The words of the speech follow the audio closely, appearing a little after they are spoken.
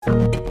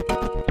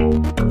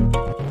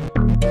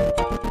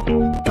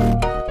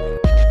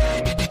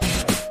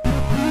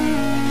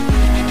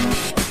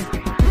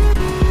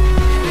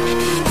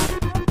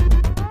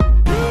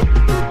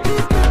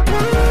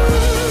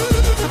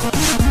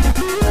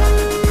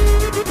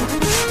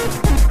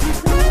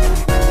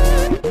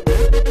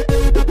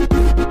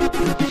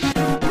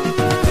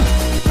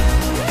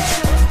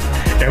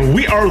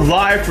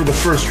live for the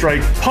First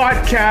Strike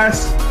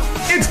podcast.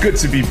 It's good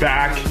to be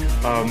back.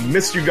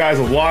 Missed you guys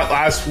a lot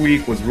last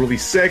week. Was really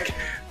sick,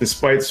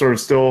 despite sort of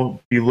still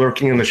be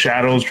lurking in the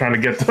shadows, trying to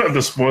get the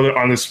spoiler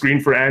on the screen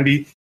for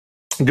Andy.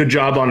 Good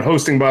job on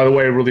hosting, by the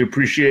way. Really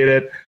appreciate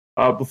it.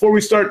 Before we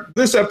start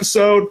this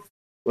episode,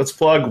 let's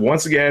plug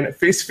once again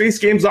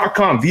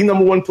FaceToFaceGames.com, the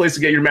number one place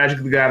to get your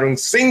Magic the Gathering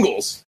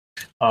singles.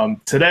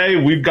 Today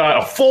we've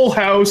got a full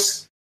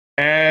house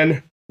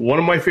and one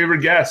of my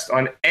favorite guests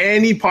on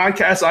any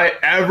podcast I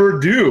ever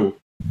do.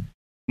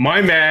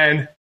 My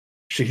man,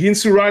 Shaheen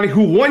Soorani,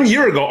 who 1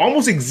 year ago,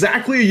 almost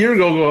exactly a year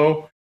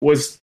ago,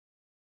 was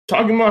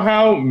talking about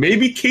how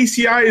maybe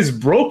KCI is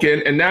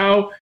broken, and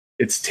now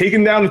it's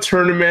taken down the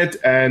tournament,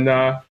 and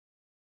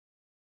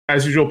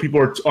as usual,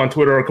 people on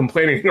Twitter are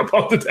complaining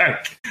about the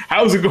deck.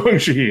 How's it going,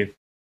 Shaheen?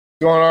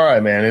 Going all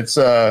right, man. It's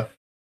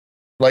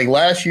like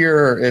last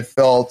year, it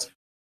felt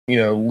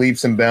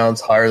leaps and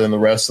bounds higher than the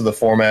rest of the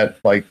format,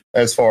 like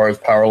as far as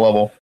power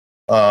level.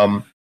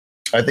 I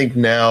think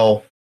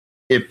now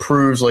it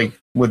proves, like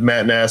with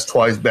Matt Nass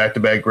twice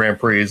back-to-back Grand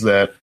Prix,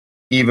 that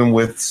even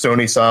with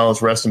Stony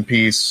Silence, rest in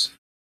peace,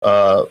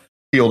 Field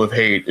of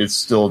Hate, it's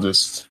still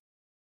just,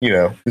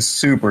 it's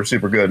super,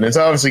 super good. And it's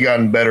obviously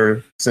gotten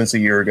better since a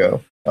year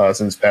ago,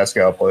 since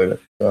Pascal played it.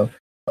 So,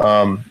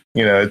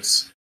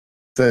 it's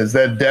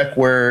that deck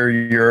where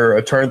you're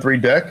a turn 3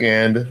 deck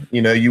and,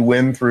 you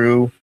win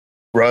through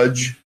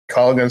Grudge,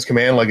 Call Against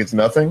Command like it's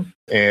nothing.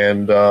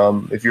 And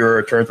if you're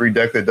a turn 3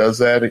 deck that does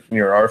that, and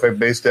you're an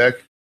artifact-based deck,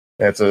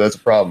 that's a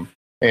problem.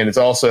 And it's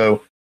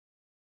also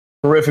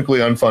horrifically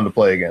unfun to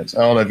play against.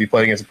 I don't know if you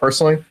played against it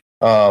personally,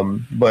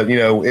 but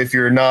if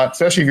you're not,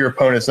 especially if your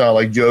opponent's not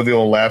like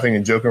jovial and laughing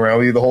and joking around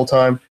with you the whole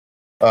time.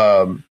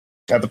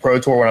 At the Pro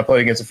Tour, when I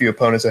played against a few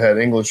opponents that had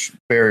English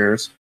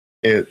barriers,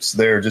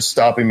 they're just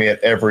stopping me at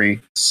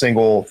every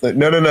single thing.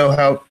 No,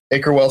 how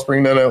Acre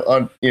Wellspring,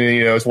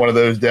 it's one of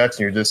those decks,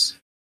 and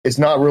it's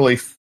not really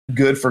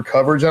good for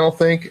coverage, I don't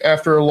think,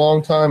 after a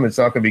long time. It's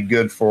not going to be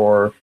good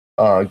for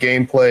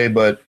gameplay,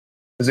 but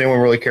does anyone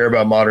really care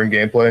about modern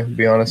gameplay, to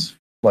be honest?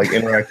 Like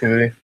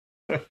interactivity?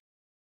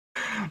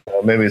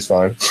 Maybe it's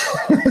fine.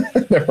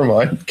 Never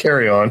mind.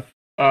 Carry on.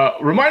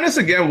 Remind us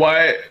again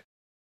why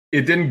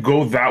it didn't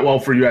go that well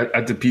for you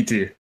at the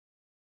PT.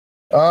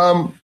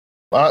 So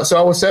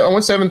I went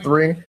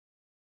 7-3.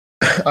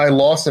 I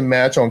lost a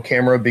match on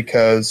camera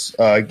because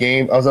I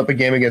was up a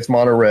game against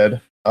Mono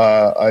Red.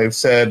 I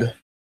played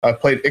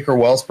Icar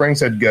Wellspring,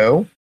 said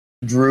go.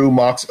 Drew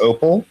Mox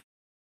Opal,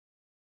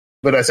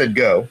 but I said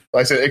go.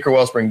 I said Icar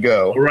Wellspring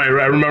go. Right.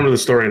 I remember the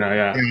story now.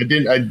 Yeah.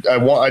 And I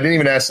didn't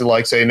even ask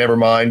to say never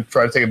mind.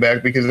 Try to take it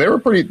back because they were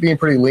being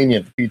pretty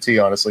lenient at the PT,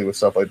 honestly, with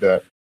stuff like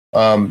that.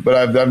 But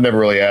I've never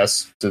really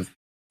asked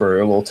for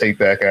a little take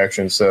back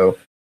action. So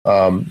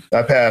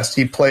I passed.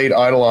 He played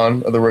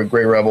Eidolon of the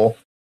Great Rebel.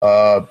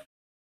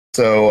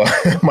 So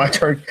my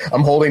turn.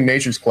 I'm holding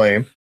Nature's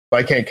Claim, but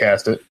I can't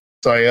cast it.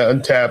 So I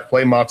untap,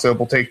 play Mox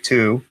Opal, take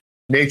 2.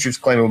 Nature's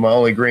Claim with my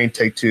only green,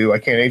 take 2. I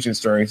can't Ancient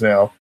Stirrings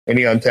now. And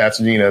he untaps,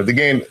 and the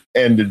game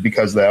ended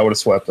because of that. I would have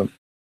swept him.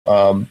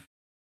 That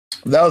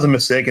was a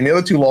mistake. And the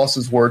other 2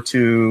 losses were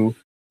to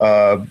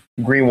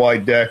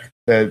green-white deck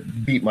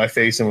that beat my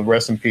face in with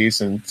Rest in Peace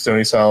and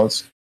Stony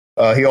Silence.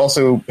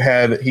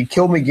 He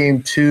killed me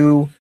game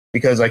 2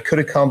 because I could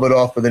have comboed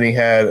off, but then he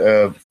had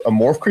a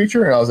morph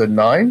creature, and I was at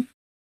 9.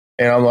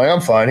 And I'm like, I'm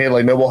fine. He had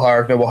like Noble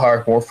Hierarch,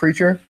 morph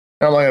creature.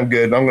 And I'm like, I'm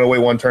good. I'm going to wait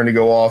one turn to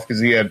go off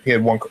because he had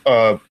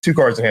 2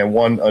 cards in hand,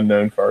 1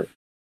 unknown card.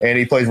 And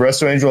he plays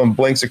Resto Angel and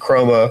blinks a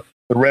Chroma,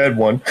 the red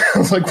one. I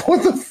was like,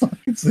 what the fuck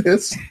is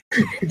this?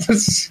 He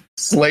just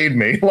slayed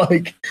me.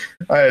 Like,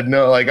 I didn't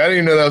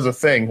even know that was a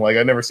thing. Like,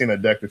 I'd never seen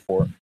that deck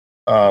before.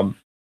 So,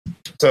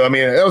 I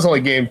mean, that was only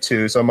game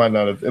 2, so it might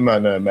not have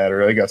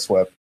mattered. I got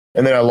swept.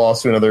 And then I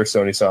lost to another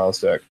Stony Silence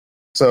deck.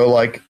 So,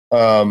 like,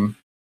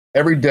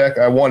 every deck,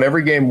 I won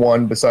every game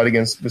 1 besides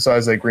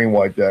that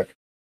green-white deck.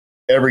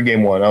 Every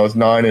game 1. I was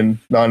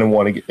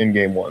 9-1 in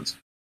game 1s.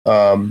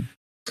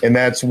 And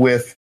that's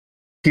with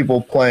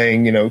people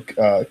playing,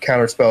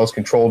 counter spells,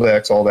 control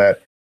decks, all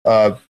that.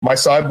 My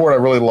sideboard, I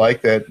really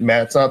like that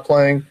Matt's not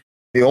playing.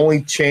 The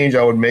only change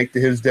I would make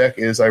to his deck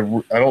is I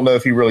don't know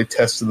if he really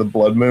tested the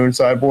Blood Moon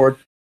sideboard,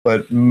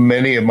 but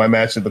many of my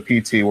matches at the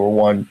PT were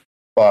won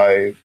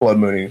by Blood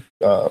Mooning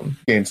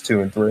games 2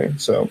 and 3.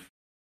 So,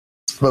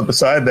 but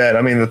beside that,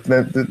 I mean,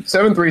 the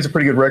 7-3 is a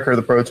pretty good record of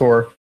the Pro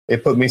Tour.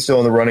 It put me still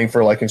in the running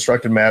for like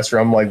Constructed Master.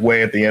 I'm like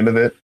way at the end of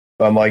it.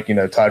 I'm like,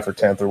 tied for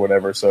 10th or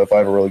whatever. So if I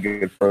have a really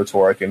good Pro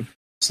Tour, I can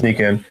sneak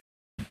in.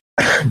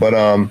 But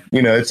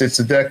it's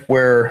a deck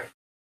where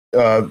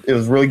it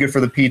was really good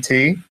for the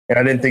PT, and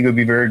I didn't think it would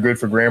be very good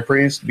for Grand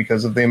Prix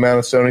because of the amount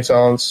of Stony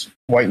Silence,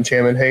 White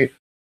Enchantment hate.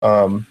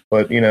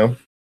 But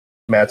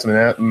Matt's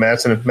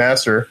a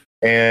master.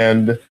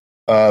 And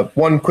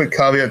one quick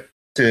caveat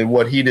to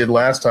what he did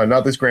last time,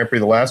 not this Grand Prix,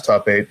 the last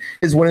top 8,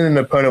 is when an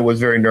opponent was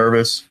very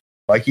nervous.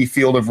 Like he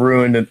Field of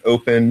Ruin and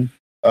open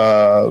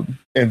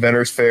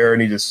Inventor's Fair,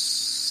 and he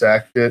just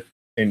sacked it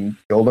and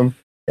killed him.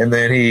 And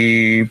then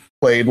he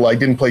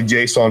didn't play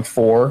Jace on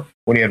 4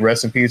 when he had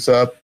Rest in Peace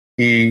up.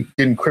 He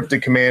didn't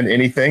cryptic command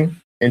anything,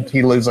 and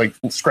he lives like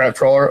Scrap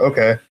Trawler.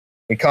 Okay,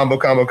 and combo,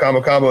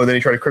 and then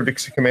he tried to cryptic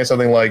command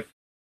something like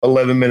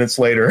 11 minutes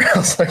later. I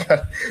was like,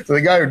 so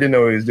the guy who didn't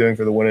know what he was doing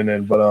for the winning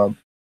end, but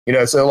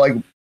so like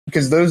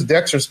because those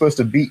decks are supposed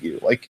to beat you,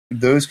 like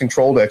those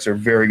control decks are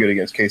very good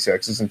against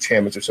KCX. His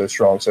enchantments are so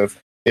strong. So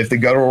if the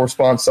guttural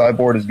response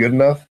sideboard is good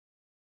enough,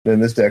 then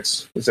this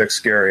deck's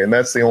scary, and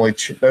that's the only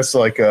that's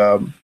like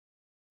a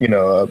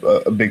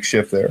big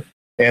shift there.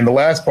 And the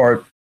last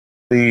part,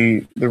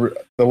 the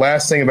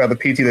last thing about the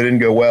PT that didn't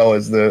go well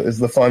is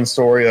the fun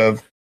story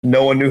of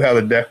no one knew how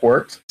the deck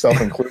worked, self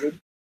included.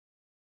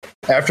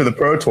 After the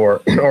Pro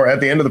Tour, or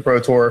at the end of the Pro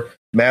Tour,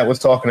 Matt was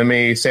talking to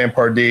me, Sam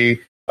Pardee,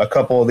 a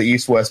couple of the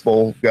East West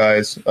Bowl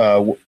guys,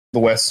 the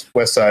West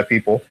Side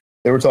people.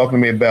 They were talking to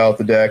me about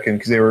the deck, and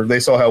because they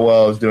saw how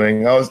well I was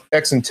doing. I was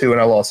X-2, and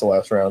I lost the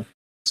last round.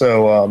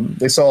 So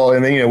they saw,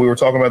 and then we were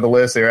talking about the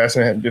list. They were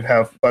asking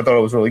how I thought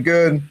it was really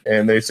good,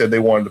 and they said they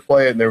wanted to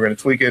play it and they were going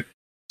to tweak it.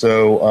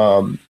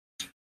 So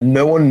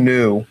no one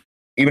knew,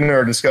 even in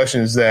our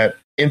discussions, that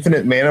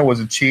infinite mana was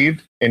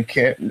achieved and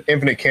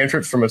infinite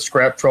cantrips from a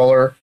Scrap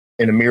Trawler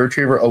and a Mirror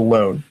Retriever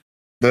alone.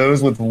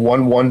 Those with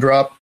 1/1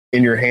 drop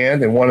in your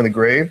hand and one in the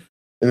grave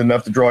is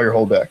enough to draw your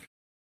whole deck.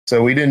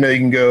 So we didn't know you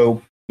can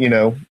go,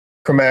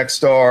 Chromatic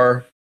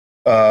Star,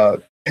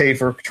 pay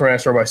for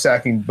Chromatic Star by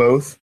sacking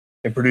both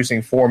and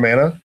producing 4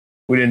 mana.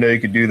 We didn't know you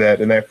could do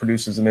that, and that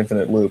produces an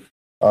infinite loop.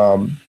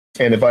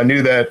 And if I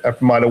knew that, I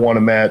might have won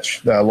a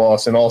match that I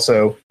lost. And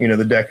also,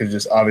 the deck is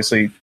just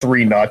obviously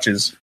 3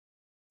 notches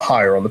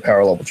higher on the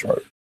power level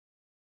chart.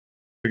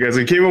 Because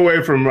I came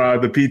away from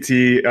the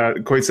PT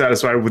quite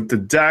satisfied with the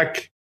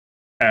deck,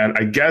 and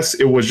I guess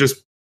it was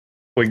just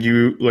like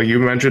you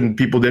mentioned,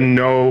 people didn't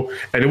know,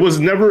 and it was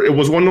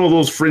one of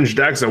those fringe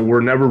decks that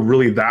were never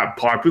really that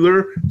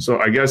popular. So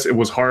I guess it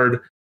was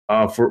hard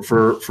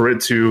for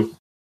it to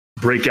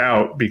break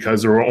out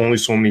because there were only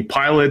so many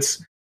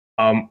pilots.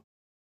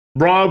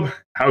 Rob,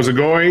 how's it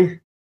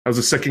going? How's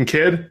the second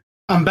kid?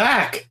 I'm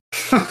back.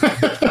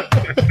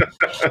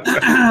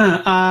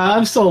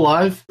 I'm still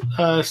alive.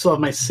 Still have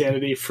my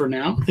sanity for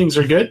now. Things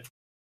are good.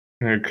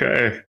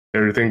 Okay,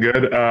 everything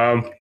good.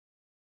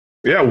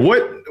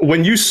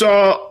 When you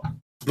saw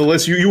the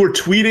list, you were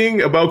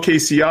tweeting about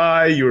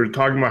KCI. You were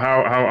talking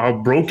about how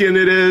broken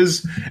it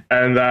is,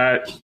 and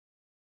that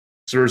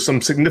there are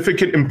some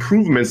significant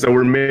improvements that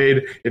were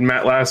made in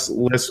Matt last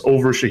list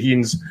over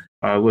Shaheen's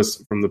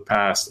list from the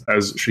past.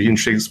 As Shaheen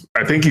shakes,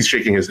 I think he's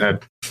shaking his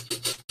head.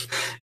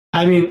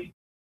 I mean,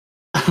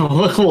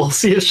 we'll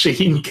see if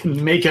Shaheen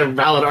can make a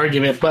valid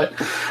argument, but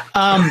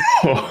on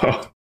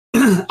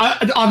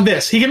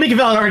this, he can make a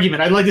valid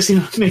argument. I'd like to see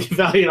him make a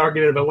valid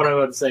argument about what I'm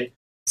about to say.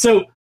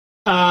 So,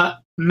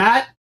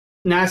 Matt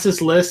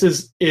Nass's list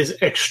is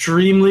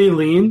extremely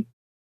lean,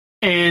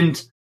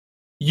 and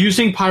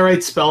using Pyrite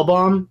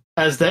Spellbomb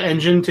as the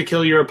engine to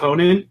kill your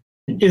opponent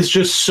is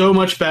just so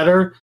much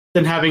better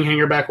than having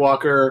Hangerback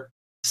Walker,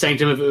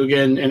 Sanctum of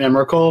Ugin, and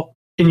Emrakul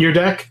in your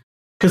deck.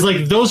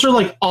 Because those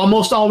are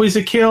almost always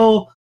a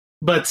kill,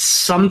 but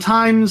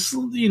sometimes,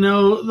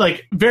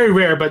 very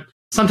rare, but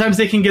sometimes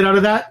they can get out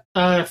of that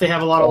if they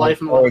have a lot of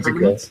life and a lot of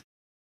permanents.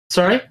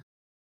 Sorry?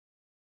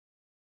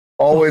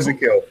 Always a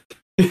kill.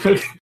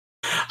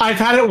 I've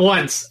had it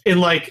once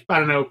in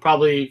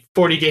probably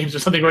 40 games or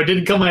something where I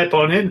didn't kill my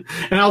opponent,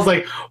 and I was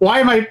like,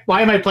 why am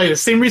I playing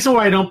this? Same reason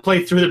why I don't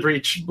play Through the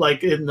Breach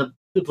in the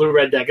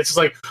blue-red deck. It's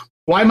just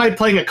why am I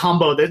playing a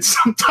combo that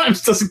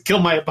sometimes doesn't kill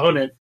my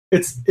opponent?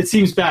 It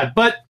seems bad.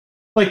 But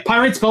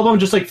Pyrite Spellbomb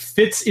just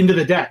fits into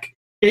the deck.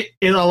 It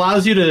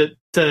allows you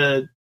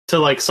to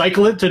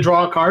cycle it to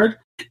draw a card,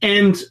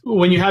 and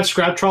when you have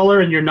Scrap Trawler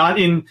and you're not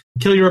in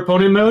kill your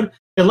opponent mode,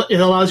 it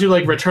allows you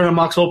to return a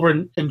Mox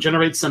Opal and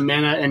generate some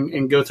mana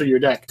and go through your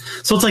deck.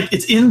 So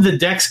it's in the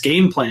deck's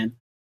game plan.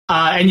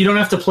 And you don't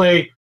have to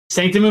play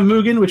Sanctum of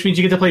Mugen, which means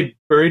you get to play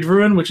Buried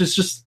Ruin, which is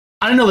just,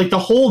 I don't know, the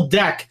whole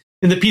deck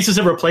and the pieces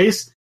that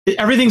replace,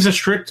 everything's a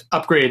strict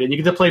upgrade. And you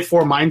get to play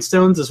 4 Mind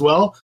Stones as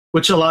well,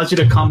 which allows you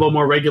to combo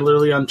more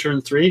regularly on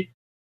turn 3.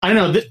 I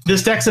don't know,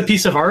 this deck's a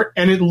piece of art,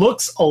 and it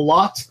looks a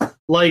lot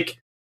like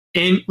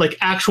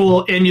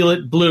actual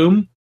Amulet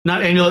Bloom,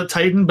 not Amulet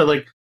Titan,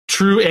 but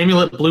true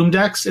Amulet Bloom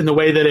decks in the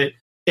way that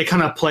it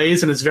kind of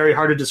plays, and it's very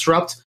hard to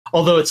disrupt,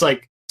 although it's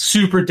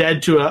super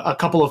dead to a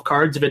couple of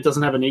cards if it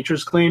doesn't have a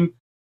Nature's Claim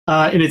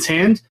in its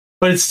hand.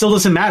 But it still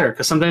doesn't matter,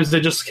 because sometimes they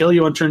just kill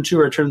you on turn 2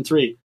 or turn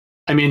 3.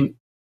 I mean,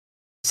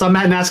 some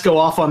Matt Nass go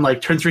off on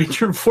turn 3 and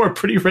turn 4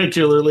 pretty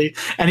regularly,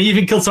 and he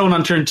even killed someone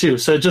on turn 2.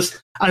 So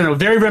just, I don't know,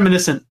 very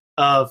reminiscent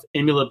of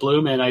Amulet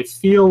Bloom, and I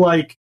feel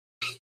like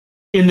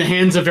in the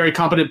hands of very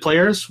competent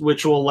players,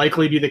 which will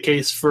likely be the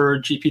case for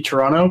GP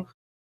Toronto,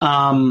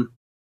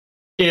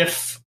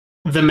 if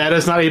the meta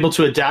is not able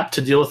to adapt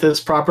to deal with this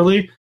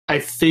properly, I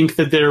think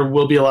that there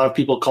will be a lot of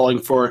people calling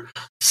for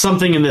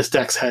something in this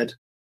deck's head,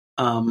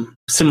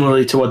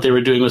 similarly to what they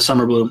were doing with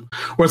Summer Bloom,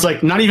 where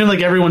it's not even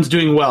everyone's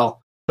doing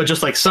well, but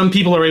just some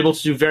people are able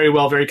to do very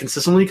well, very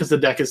consistently, because the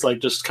deck is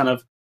just kind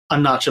of a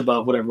notch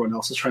above what everyone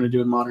else is trying to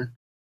do in Modern.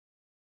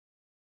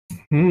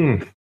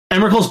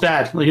 Emrakul's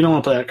bad. Like, you don't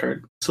want to play that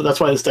card. So that's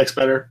why this deck's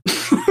better.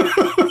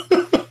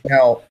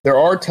 Now, there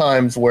are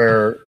times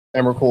where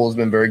Emrakul has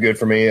been very good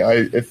for me.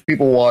 If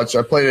people watch,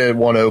 I played it at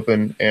one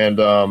open, and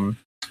I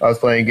was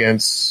playing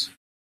against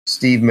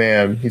Steve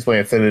Mann. He's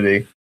playing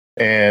Affinity,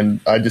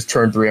 and I just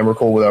turned through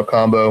Emrakul without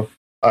combo.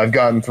 I've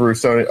gotten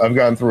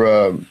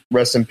through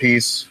Rest in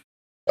Peace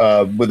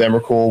with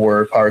Emrakul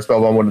where Power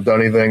Spellbomb wouldn't have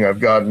done anything. I've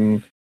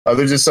gotten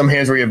there's just some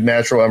hands where you have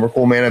natural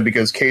Emrakul mana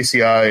because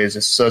KCI is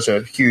just such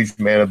a huge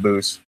mana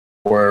boost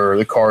where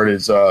the card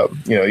is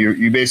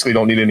you basically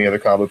don't need any other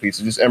combo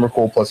pieces, just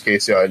Emrakul plus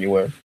KCI and you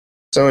win.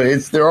 So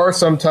there are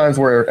some times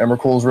where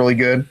Emrakul is really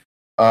good.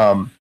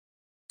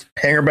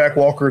 Hangerback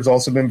Walker has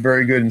also been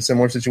very good in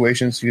similar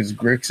situations because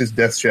Grixis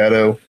Death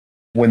Shadow,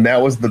 when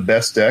that was the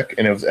best deck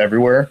and it was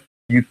everywhere,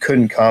 you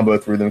couldn't combo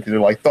through them because they're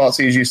like Thought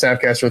Seiju,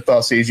 Snapcaster,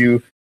 Thought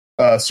Seiju,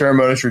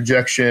 Ceremonious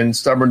Rejection,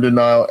 Stubborn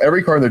Denial.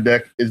 Every card in their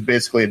deck is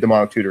basically a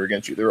Demonic Tutor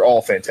against you. They're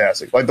all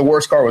fantastic. Like the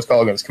worst card was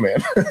Kolaghan's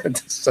Command.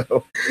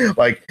 So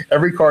like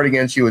every card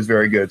against you is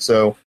very good.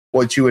 So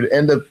what you would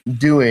end up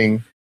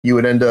doing, you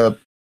would end up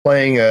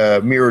playing a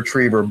Mirror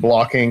Retriever,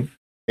 blocking,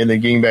 and then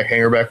getting back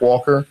Hangerback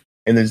Walker,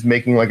 and then just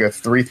making like a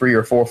 3/3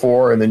 or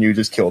 4/4, and then you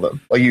just kill them.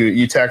 Like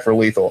you attack for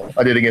lethal.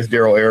 I did against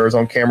Daryl Ayers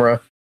on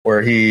camera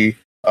where he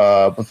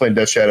was playing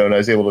Death Shadow, and I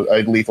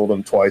lethaled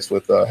him twice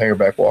with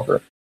Hangerback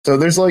Walker. So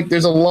there's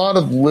a lot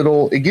of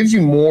little. It gives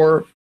you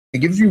more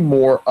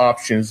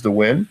options to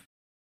win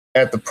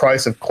at the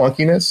price of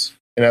clunkiness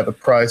and at the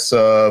price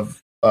of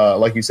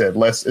like you said,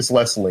 it's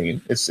less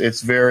lean.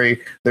 It's very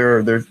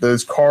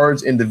those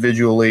cards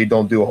individually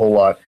don't do a whole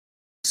lot.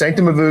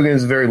 Sanctum of Ugin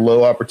is a very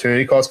low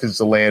opportunity cost because it's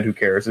a land. Who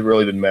cares? It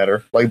really didn't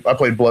matter. Like I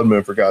played Blood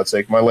Moon for God's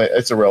sake. My land,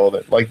 it's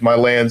irrelevant. Like my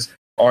lands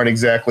aren't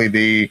exactly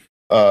the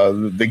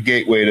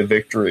gateway to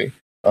victory.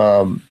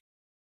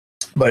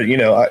 But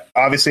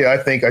obviously, I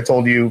think I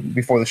told you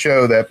before the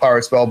show that Power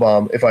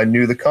Spellbomb, if I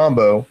knew the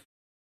combo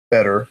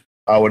better,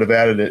 I would have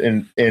added it.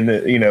 And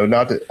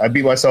not that I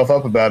beat myself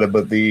up about it,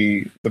 but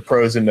the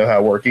pros didn't know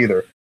how it worked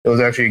either. There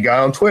was actually a guy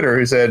on Twitter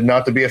who said,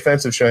 not to be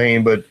offensive,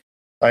 Shaheen, but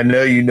I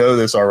know you know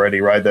this already,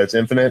 right? That's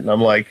infinite. And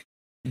I'm like,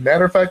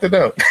 matter of fact, I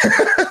don't.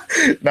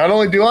 Not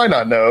only do I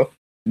not know,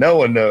 no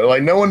one knows.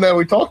 Like no one that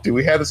we talked to,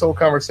 we had this whole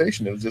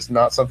conversation. It was just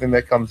not something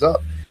that comes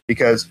up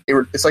because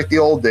it's like the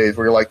old days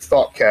where you're like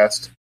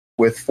Thoughtcast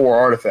with 4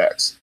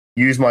 artifacts.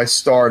 Use my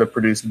star to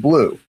produce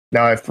blue.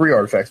 Now I have 3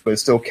 artifacts, but it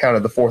still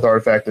counted the 4th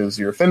artifact as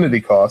your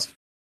affinity cost.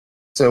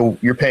 So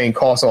you're paying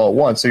costs all at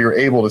once. So you're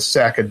able to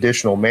sack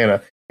additional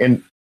mana.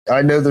 And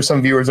I know there's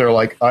some viewers that are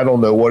like, I don't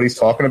know what he's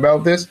talking about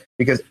with this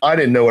because I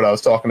didn't know what I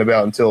was talking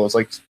about until it's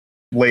like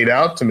laid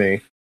out to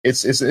me.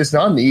 It's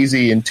not an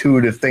easy,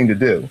 intuitive thing to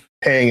do,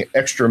 paying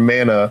extra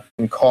mana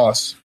and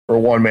costs for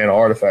 1 mana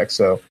artifact.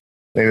 So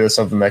maybe that's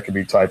something that could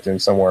be typed in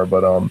somewhere.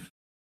 But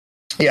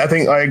yeah,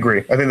 I agree.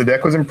 I think the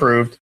deck was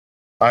improved.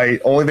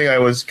 Only thing I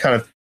was kind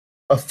of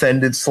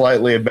offended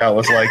slightly about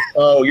was like,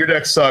 oh, your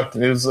deck sucked.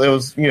 It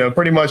was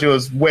pretty much it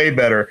was way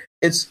better.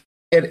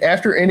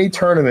 After any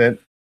tournament,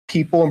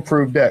 people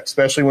improve decks,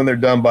 especially when they're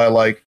done by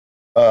like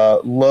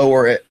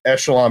lower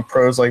echelon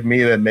pros like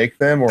me that make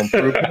them or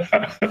improve them.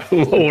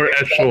 Lower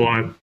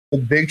echelon. The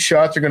big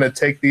shots are going to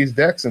take these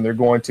decks and they're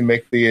going to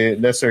make the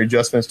necessary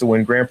adjustments to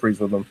win Grand Prix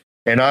with them.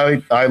 And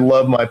I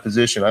love my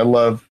position. I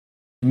love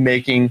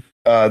making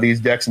these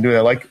decks and doing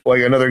that. Like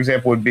another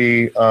example would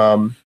be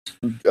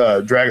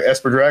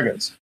Esper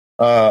Dragons.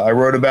 I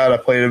wrote about. I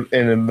played it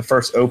in the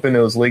first Open. It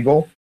was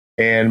legal,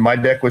 and my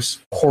deck was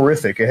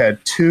horrific. It had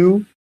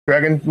 2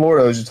 Dragon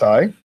Lord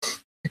Ojutai.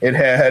 It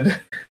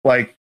had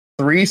like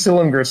 3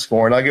 Silumgar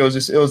Scorn. Like it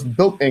was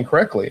built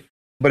incorrectly,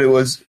 but it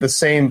was the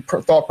same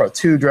thought process.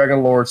 2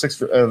 Dragon Lord, the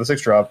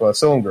 6-drop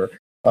Silumgar.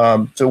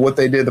 So what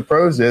the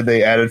pros did,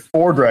 they added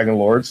 4 Dragon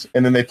Lords,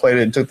 and then they played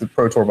it and took the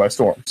Pro Tour by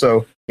storm.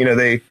 So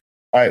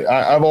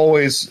I've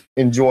always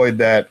enjoyed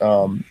that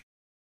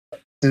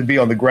to be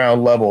on the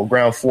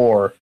ground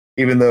floor,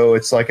 even though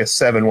it's like a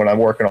 7 when I'm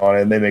working on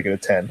it and they make it a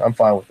 10. I'm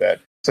fine with that.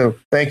 So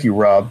thank you,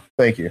 Rob.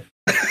 Thank you.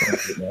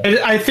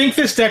 I think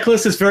this deck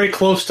list is very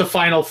close to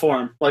final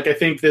form. Like I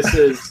think this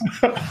is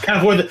kind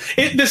of where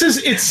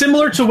it's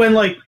similar to when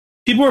like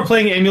people were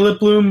playing Amulet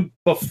Bloom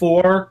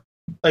before,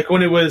 like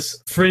when it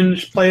was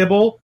fringe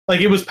playable. Like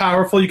it was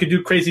powerful, you could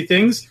do crazy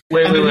things.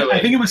 Wait. I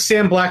think it was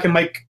Sam Black and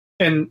Mike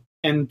and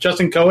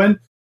Justin Cohen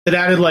that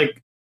added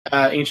like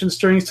Ancient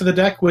Stirrings to the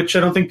deck, which I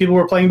don't think people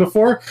were playing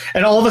before.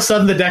 And all of a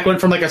sudden, the deck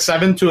went from like a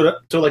 7 to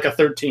like a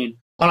 13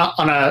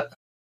 on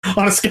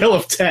a scale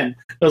of 10.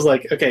 I was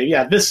like, okay,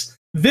 yeah, this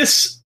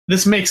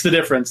makes the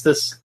difference.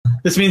 This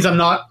means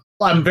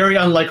I'm very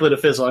unlikely to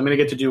fizzle. I'm going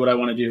to get to do what I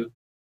want to do.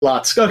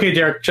 Lots. Okay,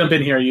 Derek, jump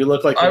in here. You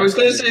look like I was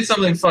going to say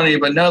something funny,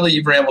 but now that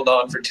you've rambled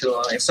on for too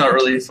long, it's not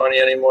really funny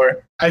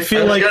anymore. I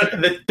feel like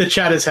the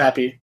chat is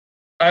happy.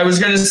 I was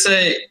going to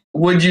say,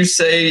 would you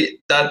say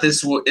that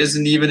this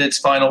isn't even its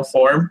final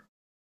form?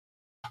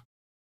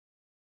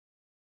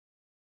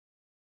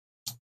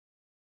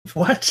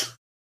 What?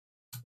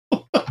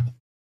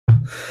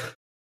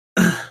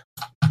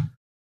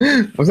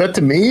 Was that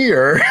to me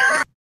or?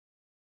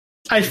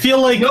 I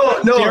feel like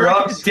No, Daniel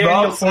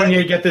Rob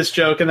Fournier get this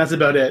joke, and that's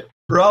about it.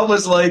 Rob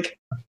was like,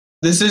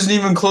 "This isn't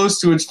even close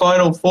to its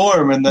final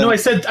form," and then No, I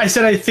said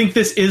I think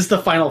this is the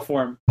final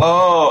form.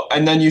 oh,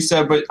 and then you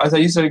said, but I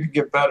thought you said it could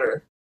get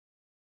better.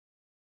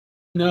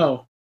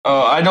 No.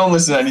 Oh, I don't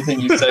listen to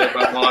anything you say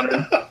about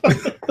Modern.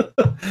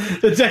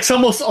 The deck's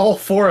almost all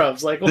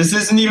 4-ofs. Like This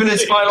isn't even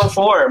its final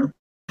form.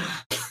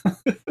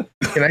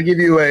 Can I give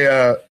you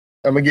I'm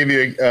gonna give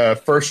you a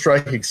First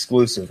Strike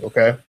exclusive.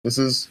 Okay,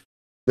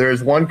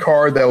 there's one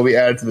card that will be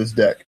added to this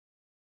deck,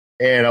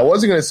 and I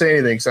wasn't gonna say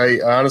anything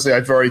because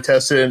I've already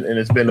tested it and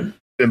it's been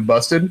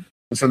busted.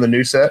 It's from the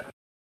new set,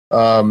 but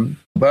I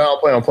don't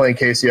plan on playing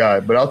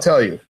KCI. But I'll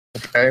tell you.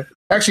 Okay,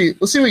 actually,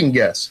 let's see if we can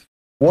guess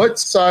what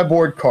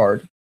sideboard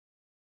card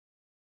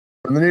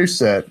from the new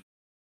set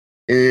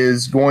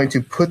is going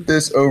to put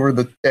this over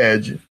the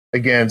edge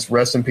against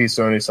Rest in Peace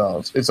Sony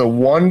Silence. It's a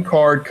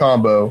 1-card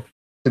combo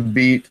to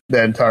beat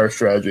that entire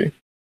strategy.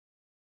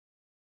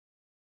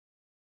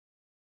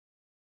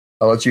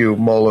 I'll let you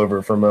mull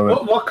over for a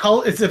moment. what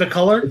color? Is it a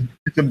color?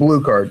 It's a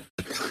blue card.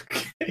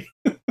 Okay.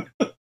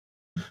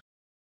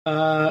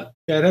 Yeah,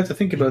 I'd have to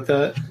think about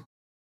that.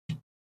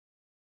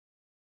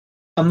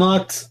 I'm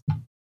not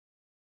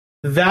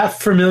that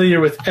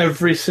familiar with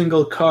every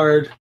single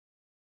card.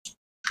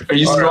 Are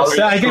you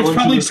I guess it's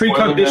probably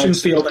Precognition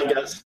Field, I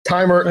guess.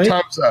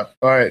 Time's up.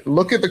 All right,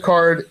 look at the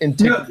card in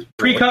No,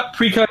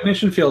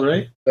 Precognition Field,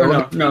 right? Or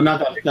no, not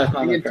that. That's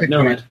not that card.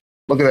 Never mind.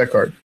 Look at that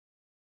card.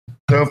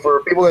 So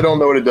for people that don't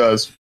know what it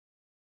does,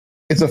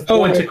 it's a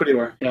Antiquity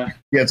War. Yeah,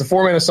 it's a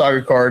 4-mana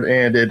Saga card,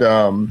 and it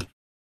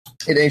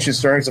Ancient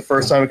Stirrings the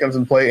first time it comes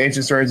into play.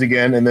 Ancient Stirrings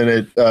again, and then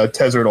it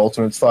Tezzeret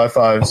Ultimates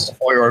 5/5s.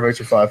 All your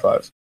artifacts are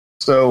 5/5s.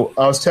 So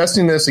I was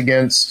testing this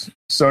against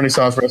Sony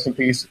Silence Rest in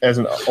Peace as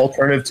an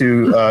alternative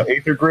to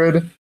Aether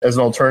Grid, as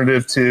an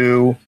alternative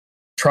to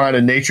trying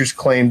to Nature's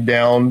Claim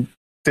down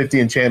 50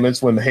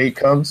 enchantments when the hate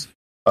comes.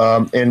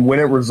 And when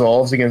it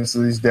resolves against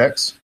these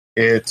decks,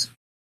 it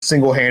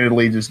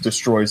single-handedly just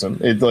destroys them.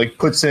 It like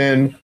puts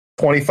in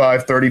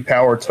 25, 30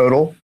 power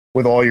total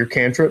with all your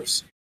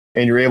cantrips,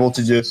 and you're able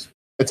to just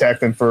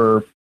attack them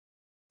for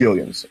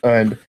billions.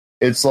 And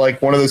it's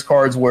like one of those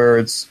cards where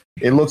it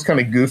looks kind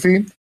of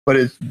goofy, but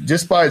it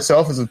just by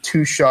itself is a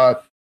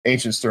 2-shot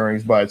Ancient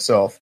Stirrings by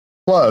itself,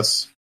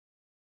 plus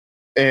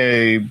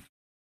a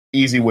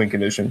easy win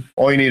condition.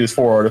 All you need is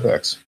 4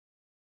 artifacts.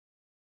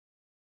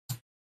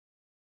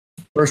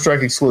 First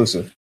Strike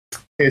exclusive.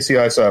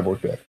 KCI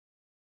sideboard deck.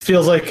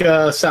 feels like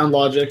sound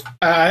logic.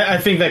 I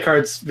think that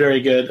card's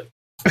very good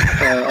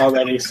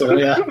already. So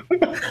yeah,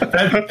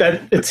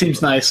 that it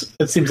seems nice.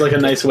 It seems like a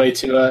nice way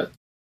to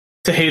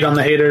hate on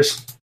the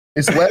haters.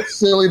 It's less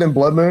silly than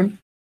Blood Moon.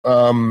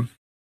 And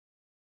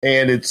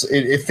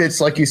it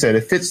fits, like you said,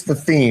 it fits the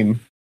theme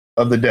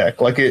of the deck.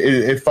 Like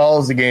it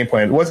follows the game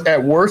plan. What's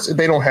at worst if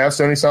they don't have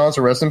Sony Silence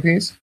or Rest in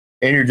Peace,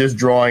 and you're just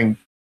drawing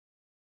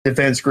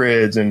defense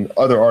grids and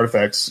other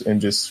artifacts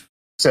and just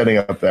setting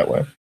up that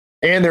way.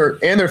 And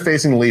they're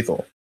facing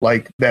lethal,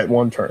 like that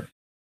one turn.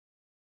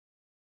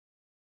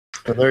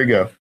 So there you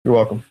go. You're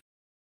welcome.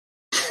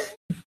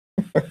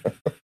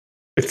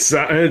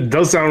 It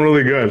does sound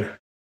really good.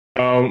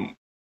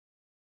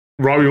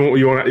 Rob,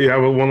 you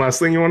have one last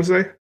thing you want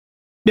to say?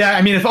 Yeah,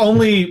 I mean, if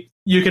only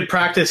you could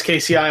practice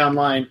KCI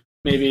online,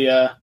 maybe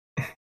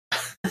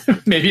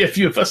maybe a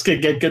few of us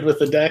could get good with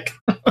the deck.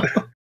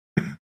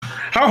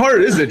 How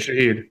hard is it,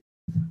 Shahid?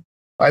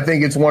 I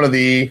think it's one of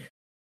the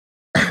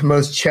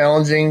most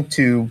challenging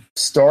to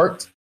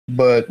start,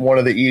 but one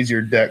of the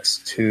easier decks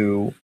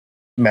to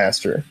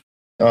master.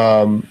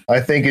 I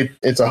think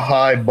it's a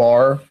high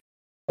bar,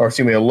 or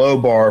excuse me, a low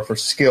bar for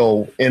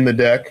skill in the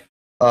deck.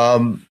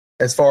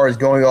 As far as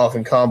going off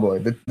and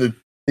comboing,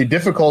 the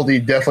difficulty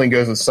definitely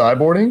goes with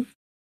sideboarding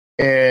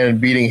and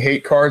beating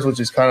hate cards, which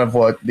is kind of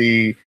what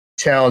the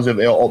challenge of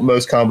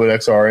most combo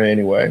decks are in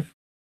any way.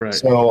 Right.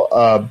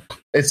 So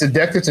it's a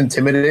deck that's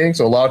intimidating,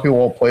 so a lot of people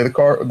won't play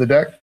the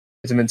deck.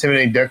 It's an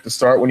intimidating deck to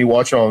start when you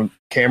watch it on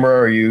camera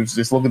or you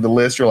just look at the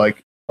list. You're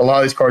like, a lot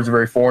of these cards are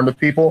very foreign to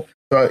people.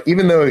 So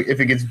even though if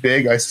it gets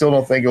big, I still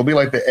don't think it'll be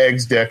like the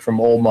Eggs deck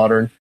from Old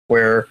Modern,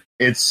 where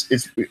it's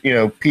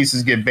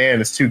pieces get banned.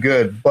 It's too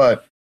good,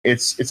 but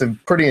it's a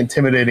pretty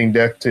intimidating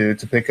deck to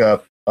pick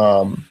up.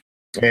 I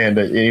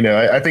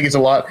think it's a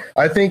lot.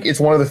 I think it's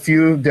one of the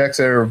few decks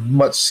that are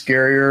much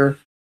scarier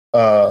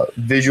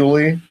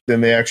visually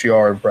than they actually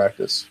are in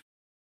practice.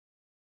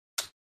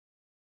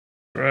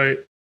 Right.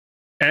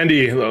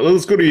 Andy,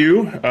 let's go to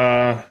you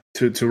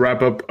to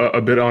wrap up a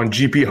bit on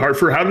GP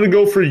Hartford. How did it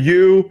go for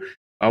you?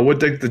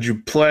 What deck did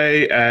you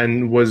play?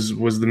 And was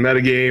the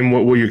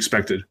metagame what you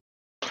expected?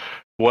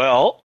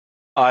 Well,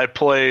 I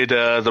played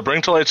the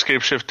Bring to Light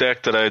Scapeshift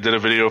deck that I did a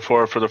video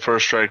for the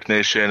First Strike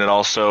Nation, and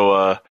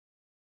also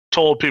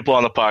told people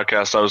on the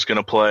podcast I was going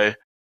to play.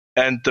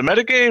 And the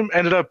metagame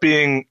ended up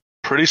being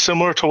pretty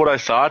similar to what I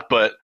thought,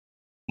 but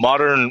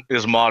Modern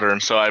is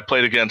Modern, so I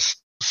played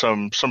against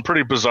some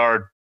pretty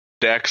bizarre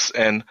decks,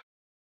 and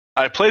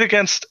I played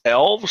against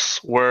Elves,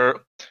 where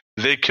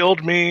they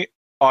killed me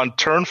on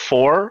turn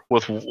 4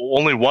 with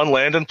only one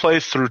land in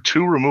play through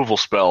 2 removal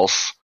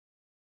spells,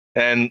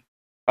 and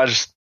I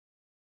just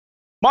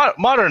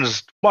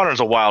Modern's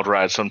a wild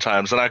ride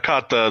sometimes, and I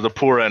caught the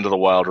poor end of the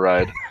wild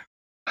ride.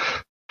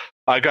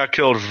 I got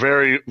killed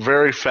very,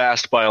 very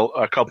fast by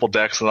a couple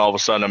decks, and all of a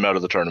sudden I'm out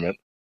of the tournament.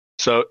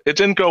 So it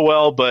didn't go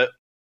well, but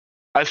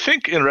I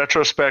think in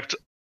retrospect,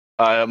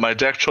 my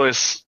deck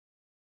choice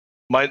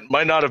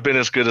might not have been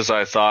as good as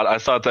I thought. I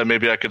thought that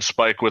maybe I could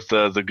spike with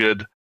the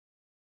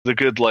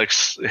good like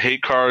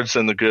hate cards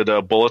and the good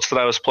bullets that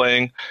I was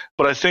playing,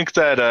 but I think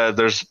that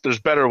there's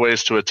better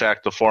ways to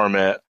attack the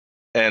format,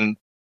 and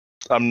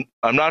I'm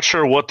not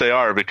sure what they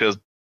are, because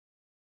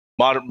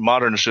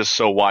Modern is just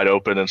so wide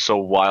open and so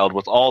wild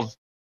with all,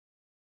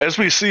 as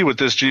we see with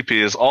this GP,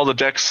 is all the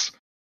decks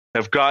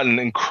have gotten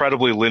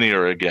incredibly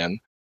linear again.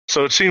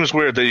 So it seems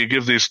weird that you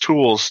give these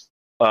tools,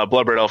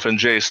 Bloodbraid Elf and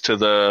Jace, to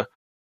the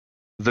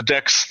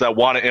decks that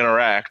want to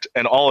interact,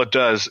 and all it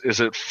does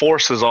is it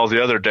forces all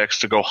the other decks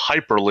to go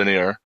hyper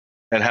linear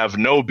and have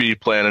no B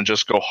plan and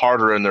just go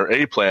harder in their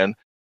A plan,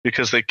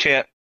 because they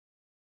can't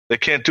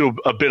do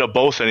a bit of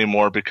both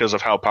anymore because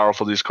of how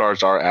powerful these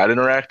cards are at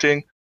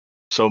interacting.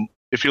 So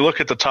if you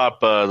look at the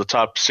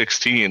top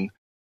 16,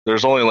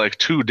 there's only like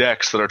 2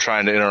 decks that are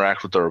trying to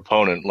interact with their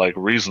opponent like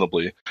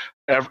reasonably.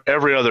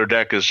 Every other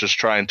deck is just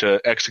trying to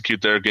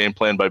execute their game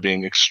plan by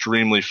being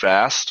extremely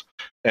fast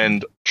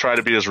and try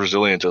to be as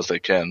resilient as they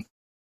can.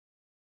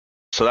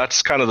 So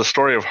that's kind of the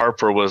story of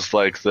Harper, was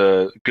like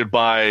the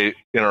goodbye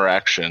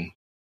interaction.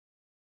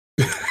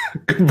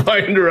 Goodbye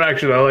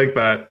interaction. I like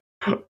that.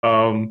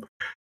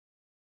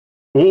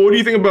 What do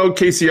you think about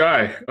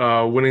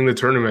KCI winning the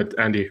tournament,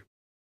 Andy?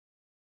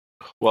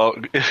 Well,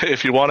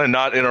 if you want to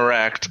not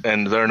interact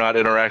and they're not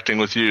interacting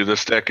with you,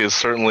 this deck is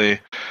certainly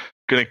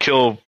going to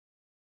kill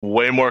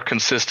way more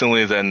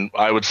consistently than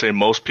I would say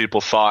most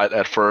people thought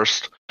at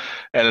first.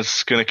 And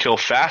it's going to kill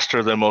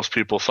faster than most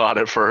people thought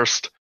at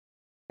first.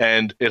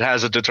 And it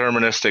has a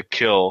deterministic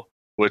kill,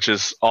 which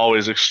is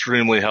always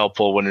extremely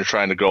helpful when you're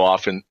trying to go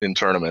off in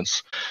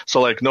tournaments.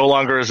 So like no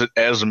longer is it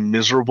as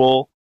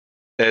miserable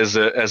as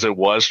it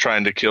was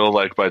trying to kill,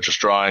 like by just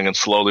drawing and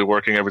slowly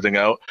working everything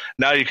out.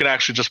 Now you can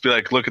actually just be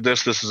like, look at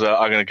this. This is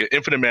I'm going to get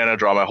infinite mana,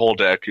 draw my whole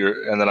deck,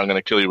 and then I'm going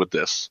to kill you with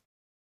this.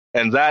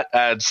 And that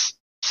adds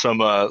some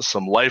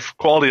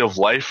quality of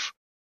life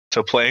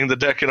to playing the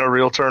deck in a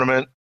real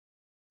tournament.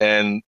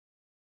 And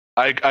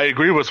I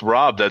agree with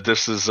Rob that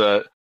this is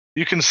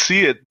you can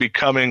see it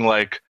becoming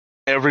like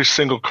every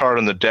single card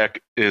in the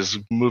deck is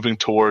moving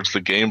towards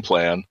the game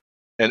plan,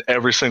 and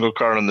every single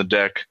card on the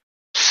deck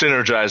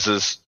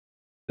synergizes.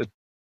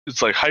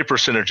 It's like hyper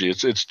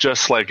synergy. It's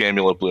just like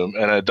Amulet Bloom,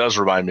 and it does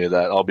remind me of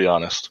that, I'll be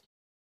honest.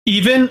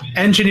 Even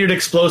Engineered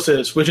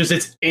Explosives, which is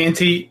its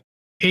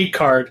anti-hate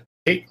card,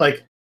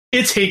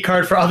 its hate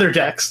card for other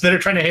decks that are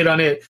trying to hate on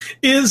it,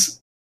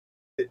 is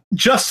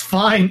just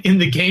fine in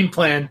the game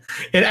plan.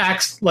 It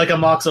acts like a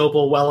Mox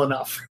Opal well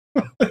enough.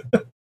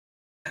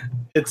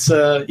 It's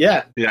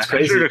it's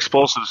crazy. Engineered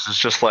Explosives is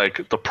just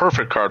like the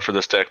perfect card for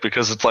this deck,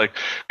 because it's like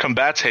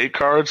combats hate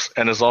cards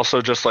and is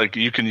also just like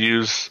you can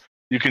use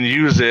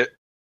it,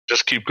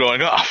 just keep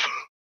going off.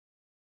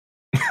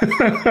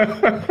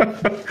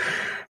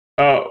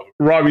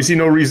 Rob, you see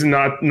no reason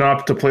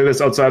not to play this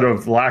outside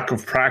of lack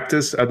of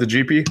practice at the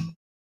GP?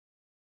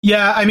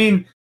 Yeah, I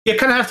mean, you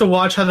kind of have to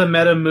watch how the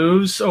meta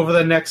moves over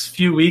the next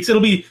few weeks.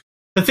 The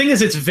thing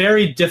is, it's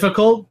very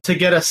difficult to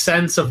get a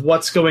sense of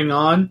what's going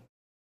on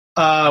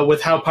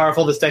with how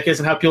powerful this deck is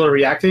and how people are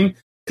reacting,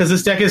 because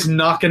this deck is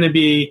not going to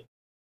be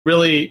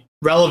really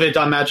relevant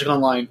on Magic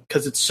Online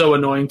because it's so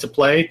annoying to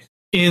play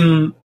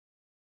in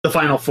the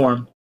final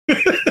form.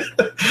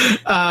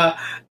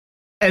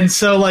 And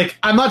so, like,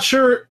 I'm not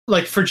sure,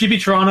 like, for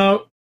GP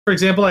Toronto, for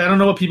example, I don't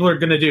know what people are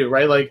going to do,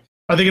 right? Like,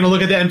 are they going to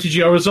look at the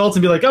MTGO results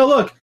and be like, oh,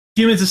 look,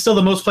 Humans is still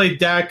the most played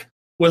deck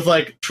with,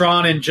 like,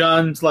 Tron and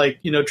Jund, like,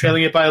 you know,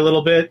 trailing it by a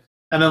little bit,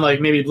 and then, like,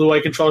 maybe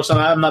Blue-White Control or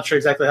something. I'm not sure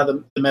exactly how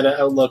the meta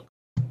outlook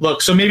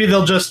looks. So maybe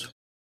they'll just,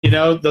 you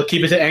know, they'll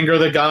keep it to Anger of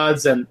the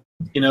Gods and,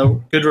 you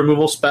know, good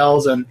removal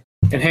spells and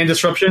hand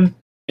disruption,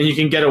 and you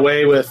can get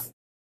away with,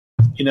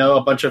 you know,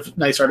 a bunch of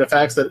nice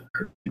artifacts that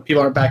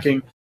people aren't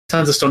backing.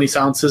 Tons of Stony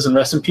Silences and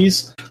Rest in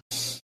Peace.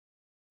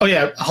 Oh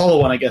yeah,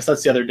 Hollow One. I guess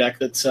that's the other deck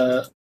that's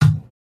a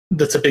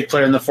big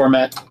player in the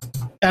format.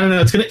 I don't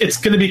know. It's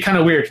gonna be kind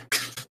of weird.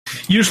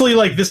 Usually,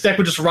 like, this deck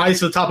would just rise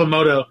to the top of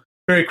Moto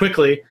very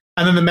quickly,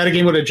 and then the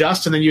metagame would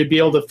adjust, and then you'd be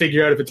able to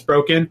figure out if it's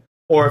broken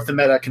or if the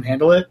meta can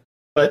handle it.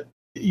 But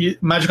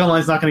Magic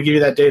Online is not going to give you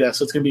that data,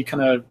 so it's going to be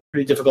kind of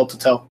pretty difficult to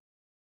tell.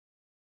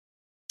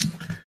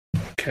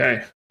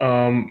 Okay.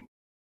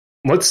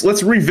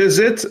 Let's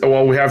revisit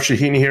while we have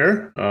Shaheen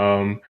here.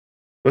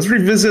 Let's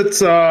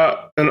revisit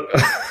a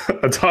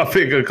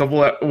topic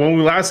when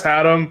we last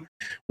had him,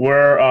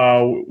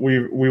 where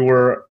we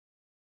were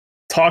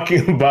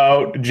talking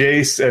about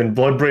Jace and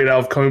Bloodbraid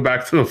Elf coming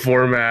back to the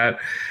format,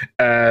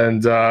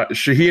 and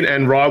Shaheen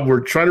and Rob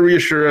were trying to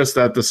reassure us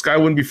that the sky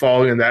wouldn't be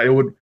falling and that it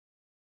would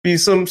be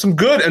some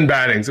good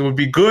embannings. It would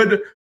be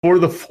good for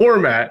the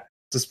format.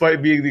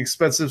 despite being the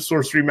expensive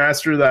sorcery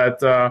master,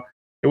 that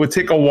it would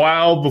take a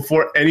while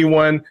before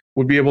anyone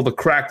would be able to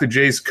crack the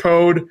Jace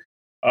code.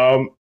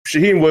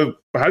 Shaheen,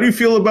 how do you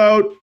feel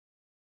about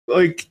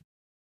like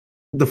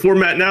the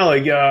format now?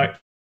 Like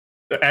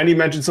Andy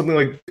mentioned something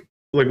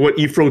like what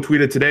Efro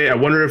tweeted today. I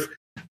wonder if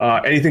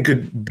anything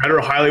could better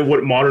highlight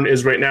what Modern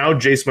is right now.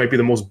 Jace might be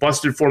the most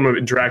busted form of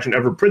interaction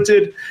ever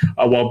printed,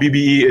 while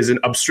BBE is an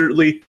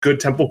absurdly good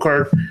temple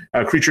card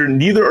creature.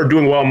 Neither are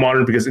doing well in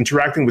Modern because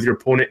interacting with your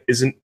opponent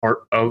isn't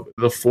part of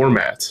the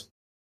format.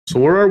 So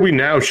where are we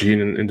now,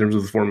 Shaheen, in terms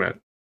of the format?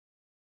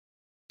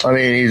 I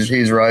mean,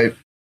 he's right.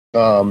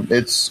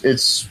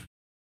 It's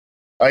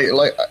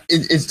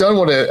done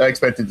what I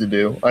expected to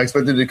do. I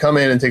expected it to come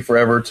in and take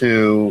forever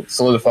to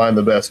solidify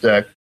the best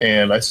deck,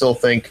 and I still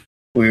think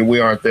we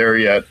aren't there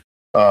yet.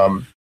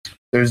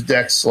 There's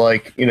decks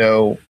like,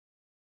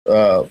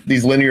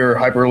 these linear,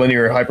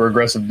 hyper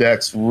aggressive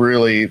decks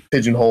really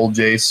pigeonhole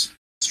Jace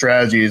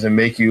strategies and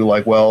make you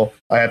like, well,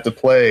 I have to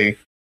play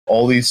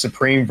all these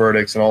Supreme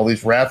Verdicts and all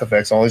these Wrath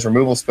effects and all these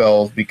removal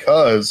spells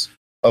because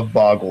of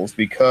Boggles,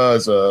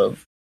 because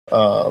of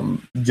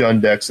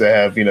Jund decks that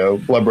have,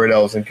 Bloodbraid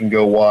Elves and can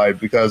go wide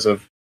because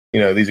of,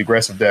 these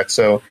aggressive decks.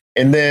 So,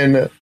 and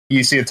then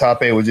you see a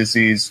top 8 with just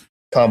these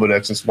combo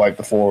decks just wipe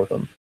the floor with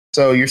them.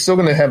 So you're still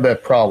going to have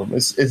that problem.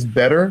 It's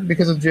better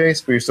because of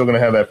Jace, but you're still going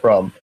to have that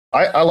problem.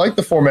 I like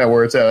the format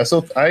where it's at.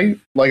 I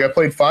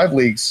played 5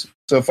 leagues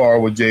so far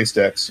with Jace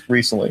decks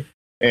recently,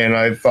 and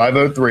I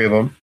 5-0'd 3 of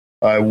them.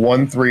 I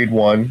 1-3'd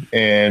 1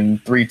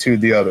 and 3-2'd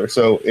the other.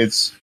 So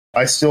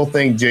I still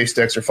think Jace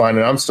decks are fine,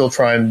 and I'm still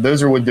trying.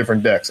 Those are with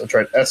different decks. I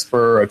tried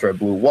Esper, I tried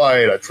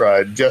Blue-White, I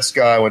tried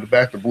Jeskai, I went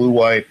back to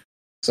Blue-White.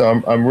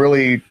 So I'm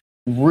really,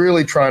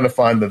 really trying to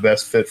find the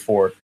best fit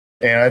for it.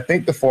 And I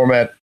think the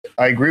format,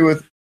 I agree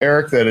with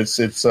Eric that it's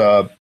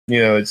a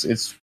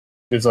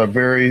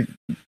very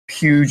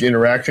huge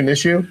interaction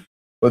issue,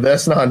 but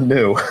that's not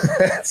new.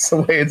 That's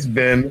the way it's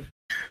been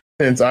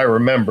since I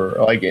remember.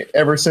 Like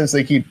ever since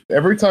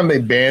every time they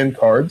ban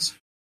cards,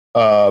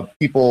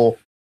 people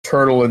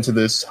turtle into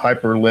this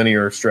hyper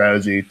linear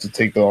strategy to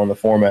take on the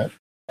format.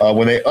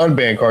 When they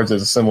unban cards,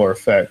 there's a similar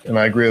effect. And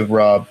I agree with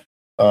Rob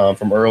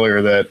from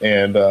earlier that,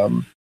 and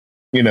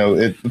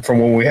from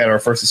when we had our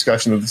first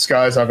discussion of the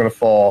sky's not going to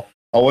fall.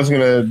 I wasn't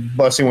going to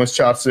bust anyone's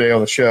chops today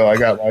on the show. I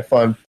got my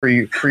fun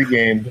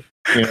pre-gamed,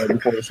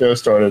 before the show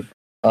started.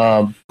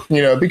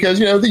 Because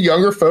the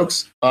younger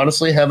folks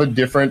honestly have they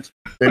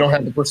don't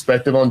have the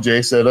perspective on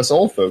Jace that us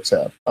old folks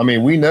have. I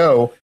mean, we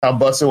know how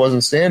busted it was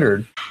in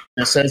Standard.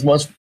 Just as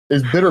much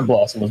as Bitter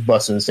Blossom was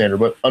busted in Standard,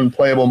 but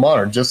unplayable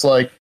Modern. Just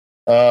like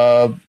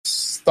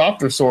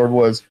Thopter Sword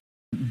was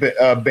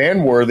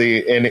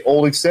ban-worthy in the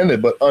old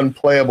Extended, but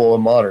unplayable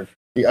in Modern.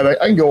 I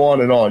can go on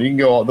and on. You can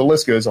go on. The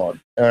list goes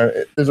on.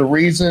 There's a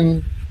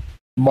reason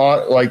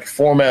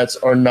formats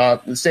are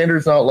not, the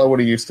Standard's not like what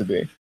it used to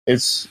be. It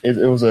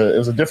was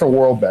a different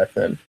world back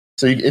then.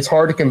 So it's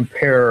hard to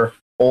compare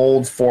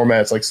old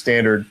formats like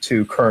Standard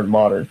to current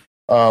Modern.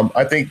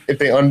 I think if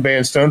they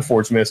unban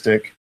Stoneforge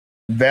Mystic,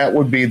 that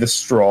would be the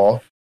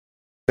straw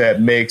that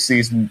makes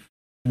these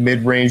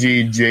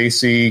mid-rangey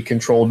JC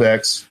control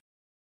decks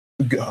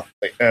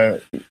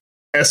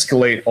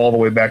escalate all the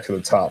way back to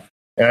the top.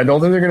 And I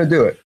don't think they're going to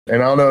do it.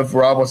 And I don't know if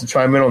Rob wants to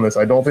chime in on this.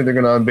 I don't think they're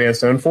going to unban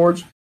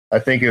Stoneforge. I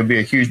think it would be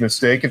a huge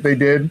mistake if they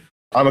did.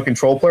 I'm a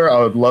control player.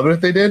 I would love it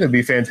if they did. It'd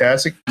be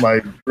fantastic.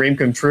 My dream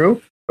come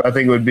true. But I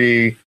think it would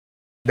be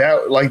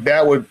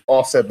that would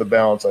offset the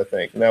balance, I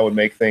think. And that would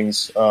make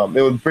things,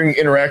 it would bring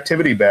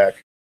interactivity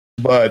back,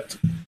 but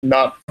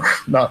not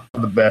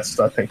the best,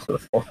 I think, for the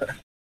format.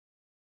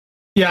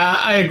 Yeah,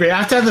 I agree. I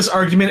have to have this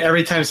argument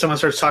every time someone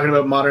starts talking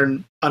about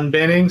Modern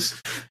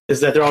unbannings, is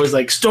that they're always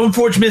like,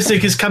 Stoneforge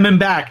Mystic is coming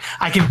back.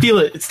 I can feel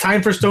it. It's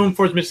time for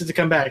Stoneforge Mystic to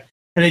come back.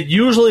 And it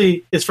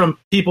usually is from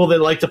people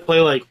that like to play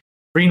like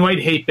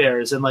Green-White Hate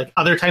Bears and like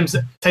other types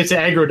of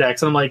aggro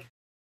decks. And I'm like,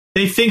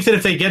 they think that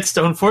if they get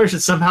Stoneforge, that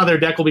somehow their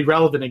deck will be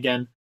relevant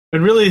again.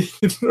 And really,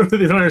 what they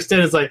don't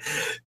understand is like,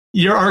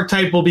 your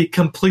archetype will be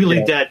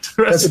completely dead.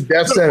 That's a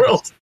death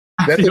sentence.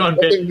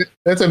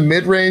 That's a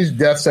mid-range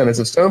death sentence.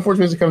 If Stoneforge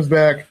Mystic comes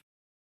back,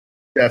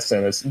 death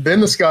sentence.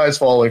 Then the sky is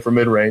falling for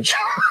mid-range.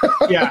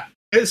 Yeah.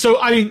 So,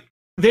 I mean,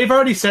 they've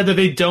already said that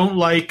they don't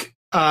like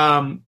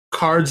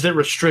cards that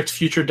restrict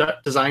future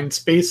design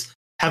space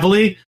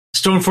heavily.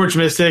 Stoneforge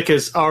Mystic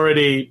has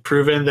already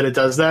proven that it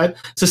does that.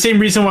 It's the same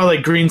reason why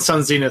like Green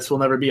Sun Zenith will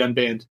never be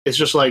unbanned. It's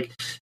just like,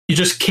 you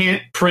just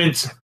can't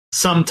print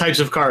some types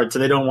of cards, so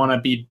they don't want to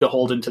be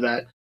beholden to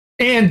that.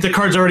 And the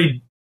card's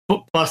already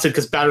busted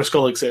because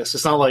Batterskull exists.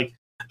 It's not like,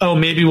 oh,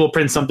 maybe we'll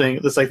print something.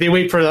 It's like they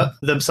wait for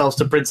themselves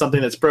to print something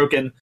that's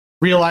broken,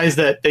 realize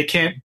that they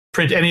can't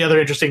print any other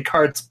interesting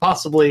cards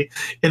possibly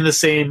in the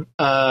same,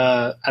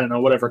 I don't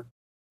know, whatever,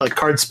 like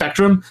card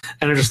spectrum,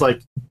 and they're just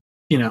like,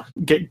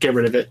 get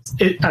rid of it.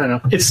 I don't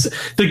know. It's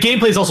the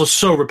gameplay is also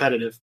so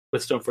repetitive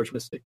with Stoneforge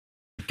Mystic.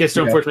 Get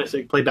Stoneforge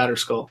Mystic, play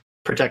Batterskull,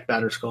 protect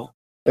Batterskull.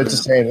 It's the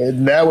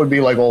same. That would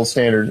be like old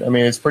Standard. I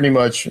mean, it's pretty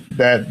much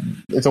that.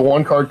 It's a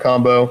 1-card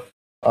combo.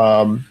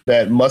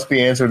 that must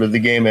be answered as the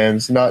game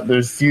ends.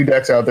 There's few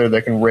decks out there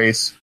that can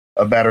race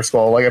a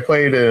Batterskull. Like I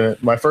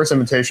played my first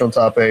Invitational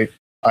top 8.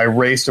 I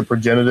raced a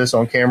Progenitus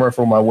on camera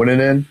for my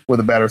winning end with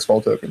a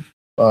Batterskull token.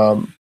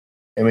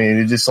 I mean,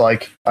 it's just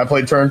like I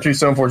played turn 2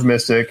 Stoneforge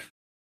Mystic,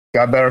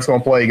 got Batterskull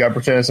in play, got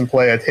Progenitus in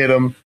play. I'd hit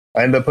him.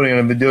 I ended up putting in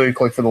a Vidility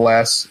click for the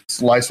last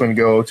Slicewind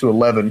go to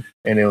 11,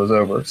 and it was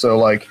over. So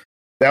like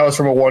that was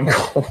from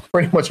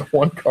pretty much a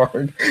 1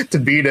 card to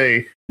beat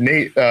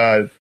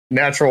a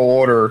natural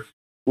order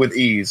with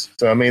ease.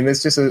 So I mean,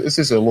 it's just a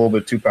little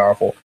bit too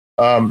powerful.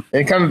 And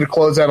kind of to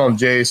close out on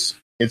Jace,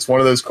 it's one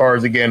of those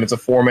cards. Again, it's a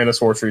 4-mana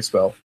sorcery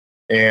spell,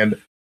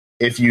 and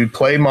if you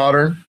play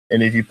Modern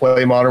and if you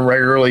play Modern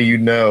regularly, you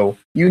knew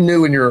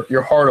in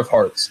your heart of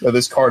hearts that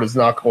this card is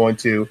not going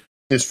to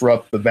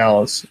disrupt the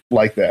balance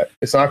like that.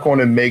 It's not going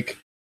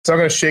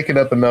to shake it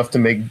up enough to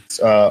make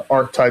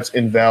archetypes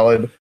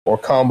invalid or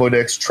combo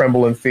decks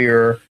tremble in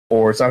fear,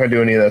 or it's not going to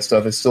do any of that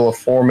stuff. It's still a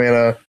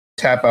 4-mana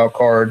tap out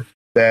card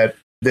that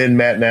then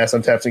Matt Nass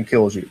untaps and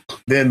kills you.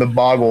 Then the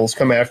Boggles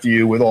come after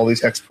you with all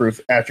these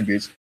hexproof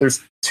attributes.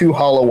 There's 2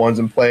 hollow ones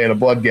in play and a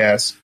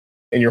Bloodghast,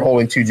 and you're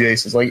holding 2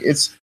 Jaces. Like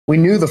we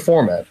knew the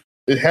format.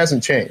 It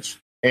hasn't changed.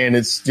 And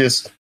it's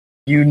just,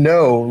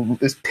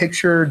 this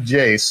picture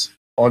Jace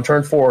on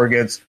turn 4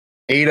 against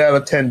 8 out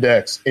of 10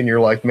 decks, and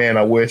you're like, man,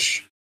 I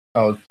wish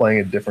I was playing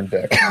a different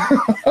deck.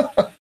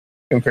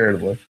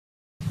 Comparatively.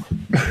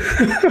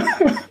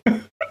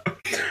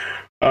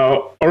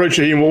 All right,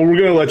 Shaheen, well, we're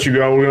going to let you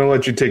go. We're going to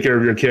let you take care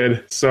of your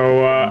kid.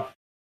 So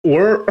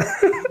where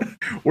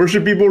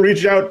should people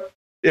reach out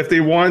if they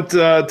want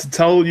to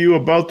tell you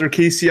about their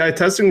KCI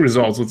testing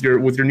results with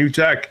your new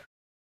tech?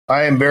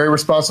 I am very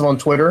responsive on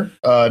Twitter,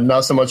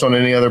 not so much on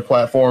any other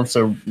platform.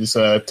 So just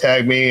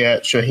tag me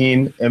at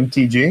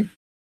ShaheenMTG.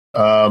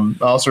 I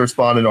also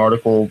respond in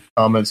article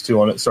comments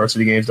too on at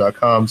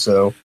StarCityGames.com.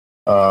 So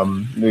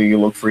you can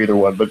look for either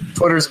one. But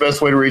Twitter is the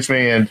best way to reach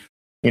me. And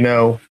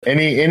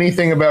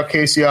anything about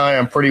KCI,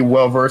 I'm pretty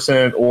well versed in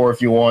it. Or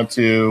if you want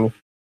to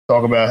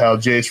talk about how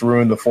Jace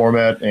ruined the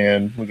format,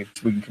 and we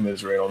can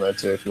commiserate on that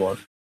too if you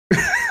want.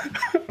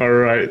 All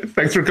right.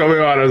 Thanks for coming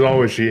on as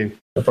always, Shaheen.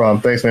 No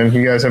problem. Thanks, man.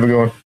 You guys have a good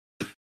one.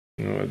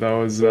 That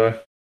was good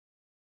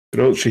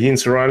old Shaheen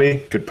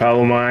Soorani, good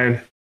pal of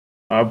mine.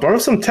 Brought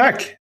up some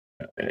tech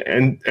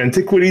and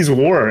Antiquities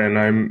War, and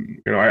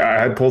I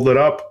had pulled it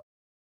up.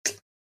 I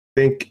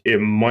think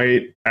it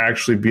might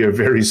actually be a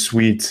very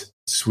sweet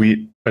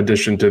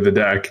addition to the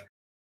deck.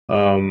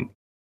 While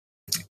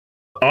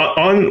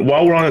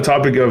we're on the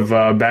topic of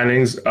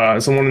bannings,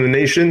 someone in the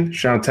nation,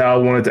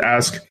 Chantal, wanted to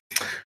ask,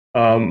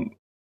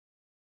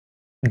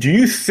 do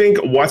you think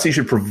WotC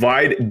should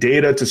provide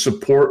data to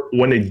support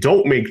when they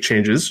don't make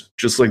changes,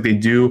 just like they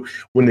do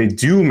when they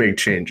do make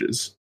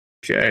changes?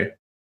 Okay.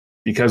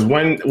 Because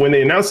when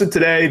they announced it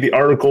today, the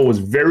article was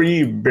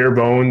very bare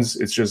bones.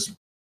 It's just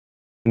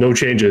no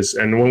changes.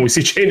 And when we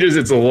see changes,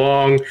 it's a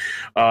long,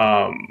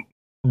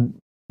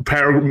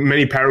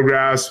 many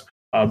paragraphs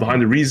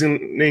behind the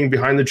reasoning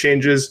behind the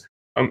changes.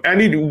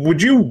 Andy,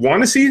 would you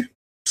want to see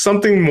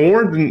something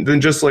more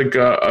than just like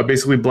a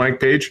basically blank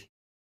page?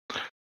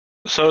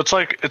 So it's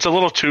a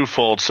little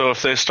twofold. So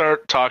if they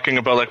start talking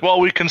about like,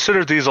 well, we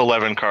considered these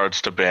 11 cards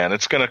to ban,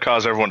 it's going to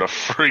cause everyone to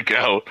freak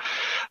out.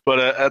 But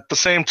at the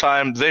same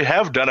time, they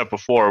have done it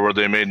before where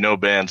they made no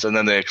bans and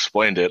then they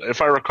explained it.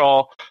 If I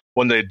recall,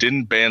 when they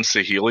didn't ban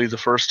Saheeli the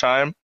first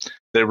time,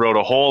 they wrote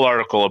a whole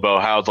article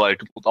about how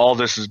like all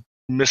this is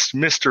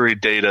mystery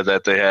data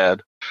that they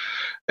had,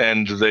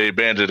 and they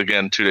banned it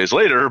again 2 days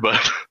later.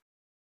 But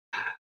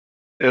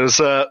it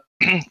was I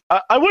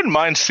wouldn't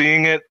mind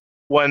seeing it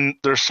when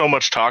there's so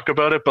much talk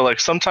about it, but like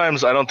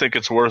sometimes I don't think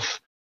it's worth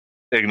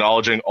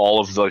acknowledging all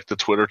of the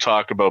Twitter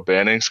talk about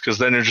bannings, because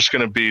then you're just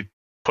going to be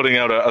putting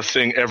out a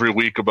thing every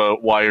week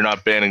about why you're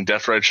not banning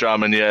Deathrite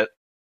Shaman yet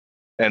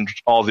and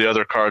all the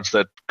other cards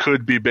that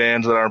could be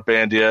banned that aren't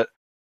banned yet.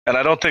 And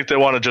I don't think they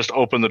want to just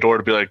open the door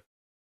to be like,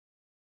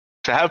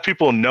 to have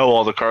people know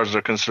all the cards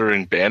they're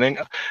considering banning.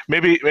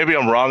 Maybe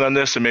I'm wrong on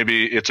this, and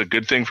maybe it's a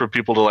good thing for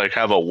people to like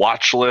have a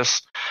watch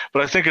list,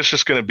 but I think it's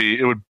just going to be,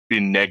 it would be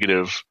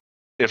negative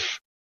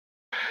if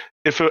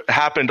it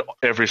happened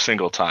every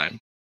single time.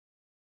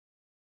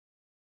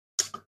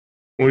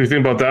 What do you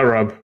think about that,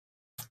 Rob?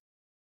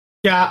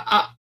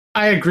 Yeah,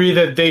 I agree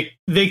that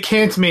they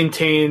can't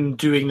maintain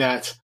doing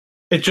that.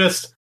 It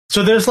just,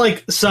 so there's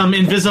like some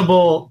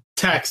invisible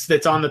text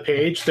that's on the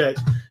page that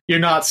you're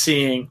not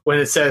seeing when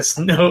it says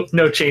no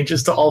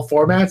changes to all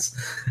formats.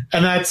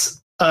 And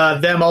that's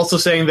them also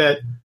saying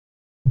that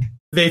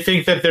they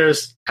think that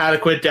there's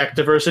adequate deck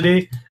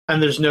diversity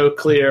and there's no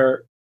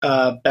clear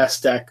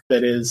best deck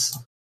that is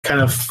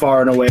kind of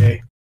far and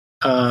away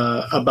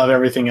above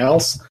everything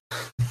else.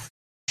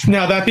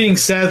 Now, that being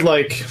said,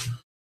 like,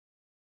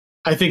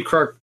 I think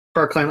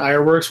Krark-Clan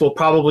Ironworks will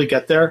probably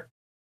get there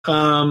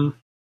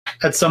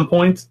at some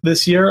point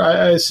this year,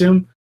 I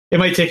assume. It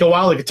might take a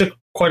while. Like, it took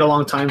quite a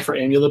long time for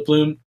Amulet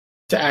Bloom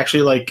to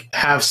actually, like,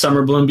 have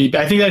Summer Bloom be...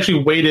 I think they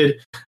actually waited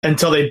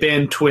until they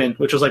banned Twin,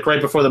 which was, like, right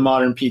before the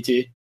Modern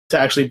PT, to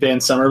actually ban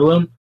Summer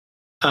Bloom.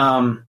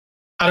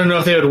 I don't know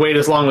if they would wait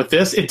as long with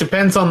this. It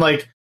depends on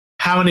like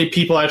how many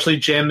people actually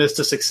jam this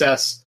to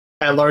success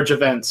at large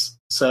events.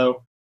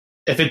 So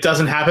if it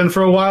doesn't happen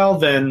for a while,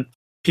 then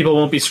people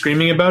won't be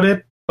screaming about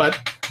it. But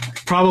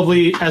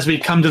probably as we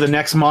come to the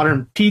next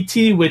modern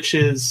PT, which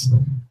is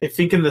I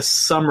think in the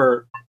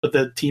summer with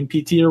the team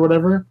PT or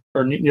whatever,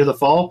 or near the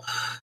fall,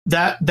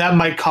 that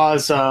might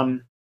cause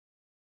them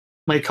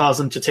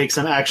to take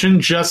some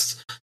action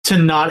just to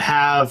not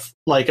have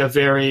like a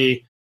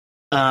very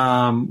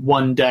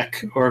one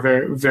deck or a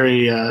very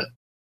very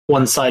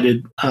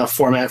one-sided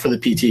format for the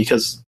PT,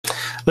 because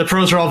the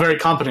pros are all very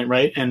competent,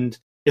 right? And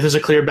if there's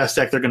a clear best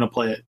deck, they're going to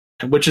play it,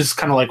 which is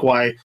kind of like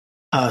why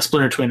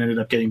Splinter Twin ended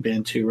up getting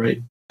banned too,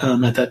 right?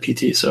 At that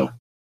PT. So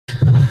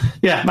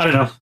yeah, I don't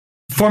know.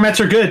 Formats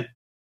are good.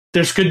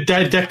 There's good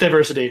deck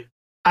diversity.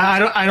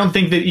 I don't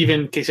think that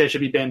even KCI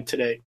should be banned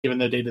today, given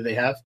the data they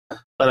have.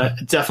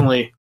 But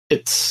definitely,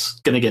 it's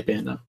going to get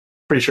banned. I'm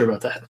pretty sure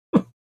about that.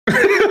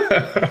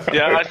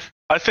 Yeah,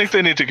 I think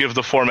they need to give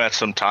the format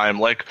some time.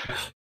 Like,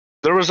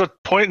 there was a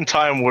point in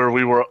time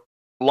where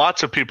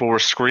lots of people were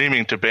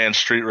screaming to ban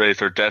Street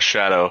Wraith or Death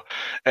Shadow,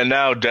 and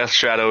now Death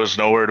Shadow is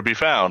nowhere to be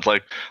found.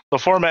 Like, the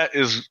format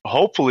is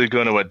hopefully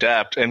going to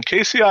adapt, and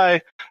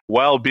KCI,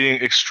 while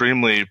being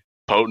extremely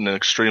potent and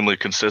extremely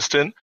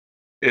consistent,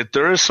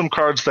 there is some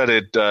cards that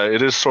it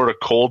is sort of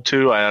cold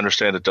to. I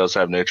understand it does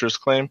have Nature's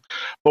Claim,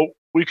 but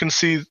we can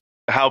see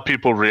how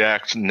people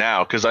react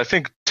now, because I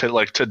think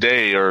like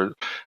today or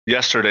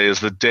yesterday is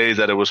the day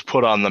that it was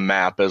put on the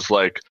map as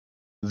like,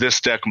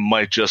 this deck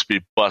might just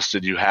be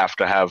busted. You have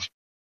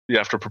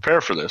to prepare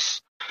for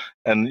this.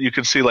 And you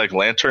can see like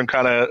Lantern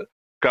kind of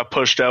got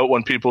pushed out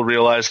when people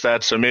realized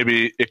that. So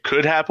maybe it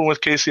could happen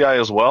with KCI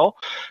as well.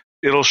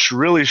 It'll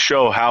really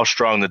show how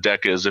strong the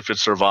deck is if it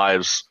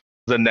survives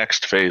the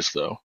next phase,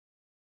 though.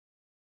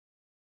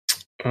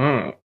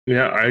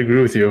 Yeah, I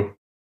agree with you.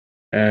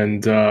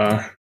 And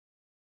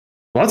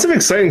lots of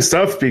exciting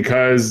stuff,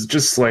 because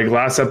just like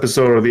last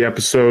episode or the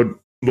episode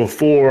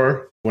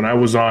before when I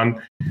was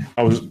on,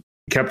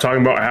 kept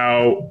talking about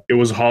how it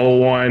was Hollow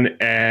One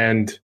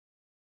and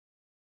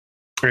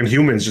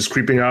humans just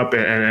creeping up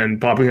and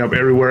popping up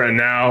everywhere. And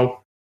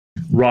now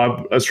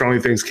Rob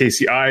strongly thinks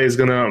KCI is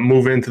going to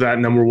move into that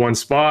number one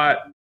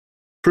spot.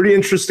 Pretty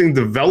interesting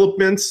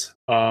developments.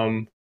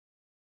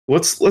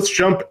 Let's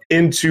jump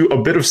into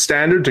a bit of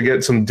standard to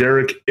get some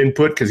Derek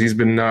input, because he's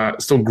been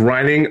still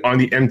grinding on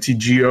the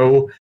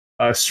MTGO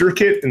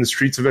circuit in the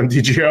streets of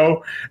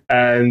MTGO.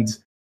 And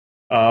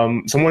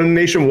someone in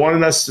the nation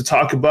wanted us to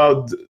talk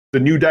about the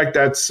new deck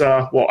that's,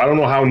 well, I don't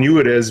know how new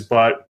it is,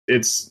 but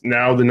it's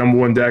now the number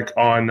one deck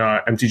on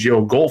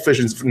MTGO Goldfish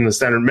in the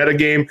standard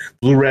metagame,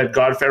 Blue-Red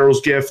God Pharaoh's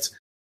Gift.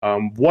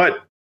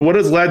 What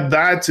has led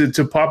that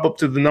to pop up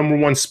to the number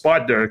one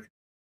spot, Derek?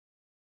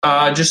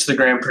 Just the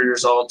Grand Prix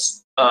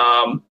results.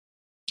 I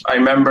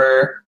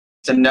remember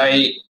the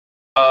night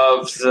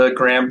of the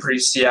Grand Prix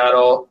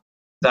Seattle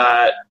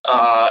that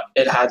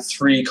it had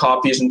 3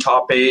 copies in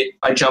top 8.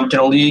 I jumped in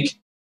a league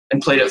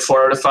and played it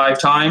 4 out of 5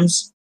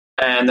 times.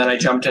 And then I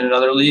jumped in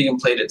another league and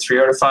played it 3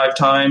 out of 5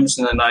 times.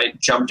 And then I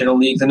jumped in a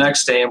league the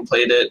next day and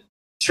played it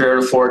 3 out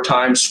of 4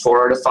 times,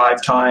 4 out of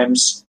 5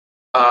 times.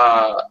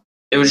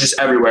 It was just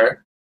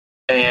everywhere.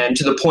 And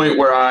to the point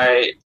where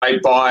I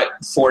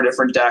bought 4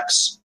 different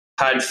decks,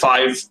 had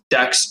 5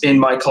 decks in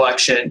my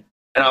collection.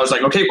 And I was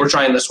like, okay, we're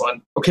trying this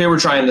one. Okay, we're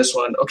trying this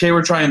one. Okay,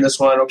 we're trying this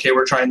one. Okay,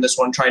 we're trying this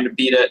one, trying to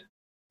beat it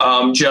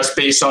just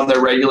based on their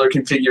regular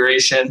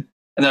configuration.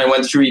 And then I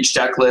went through each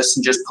deck list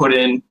and just put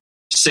in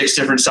 6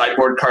 different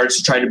sideboard cards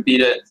to try to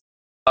beat it.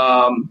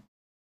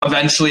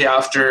 Eventually,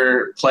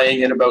 after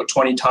playing it about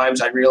 20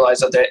 times, I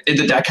realized that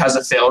the deck has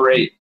a fail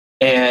rate,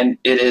 and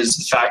it is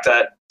the fact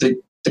that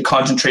the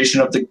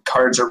concentration of the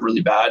cards are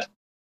really bad.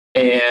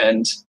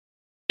 And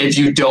if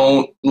you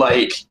don't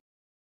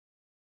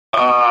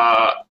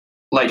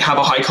have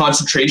a high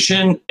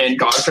concentration and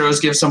God Pharaohs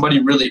give somebody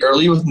really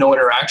early with no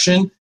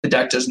interaction, the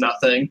deck does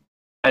nothing.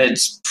 And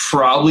it's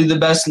probably the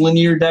best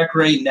linear deck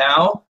right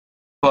now.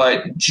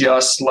 But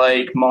just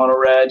like Mono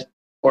Red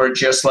or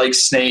just like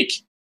Snake,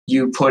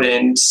 you put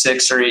in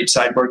 6 or 8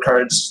 sideboard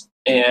cards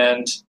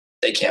and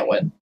they can't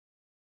win.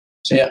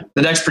 So yeah,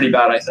 the deck's pretty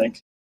bad, I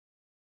think.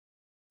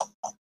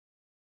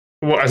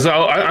 Well, I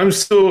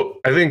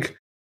think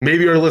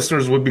maybe our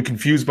listeners would be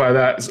confused by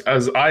that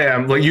as I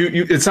am. Like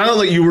it sounded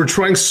like you were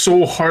trying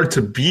so hard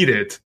to beat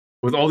it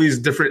with all these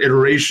different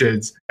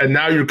iterations, and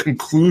now your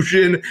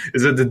conclusion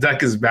is that the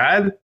deck is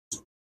bad?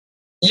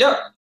 Yep.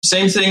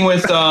 Same thing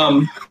with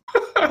Rob,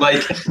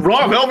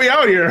 help me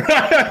out here.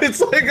 It's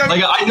like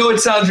I know it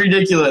sounds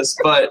ridiculous,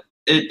 but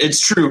it's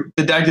true.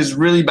 The deck is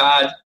really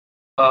bad.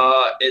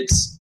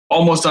 It's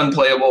almost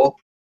unplayable.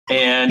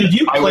 And did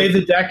you play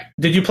the deck?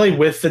 Did you play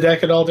with the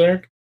deck at all,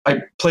 Derek?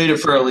 I played it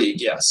for a league,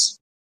 yes.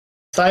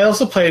 So I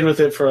also played with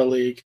it for a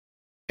league,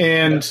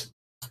 and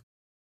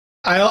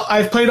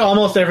I've played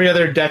almost every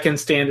other deck in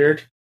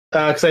Standard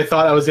because I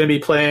thought I was going to be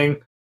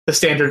playing the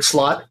Standard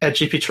slot at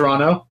GP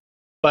Toronto.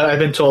 But I've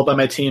been told by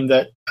my team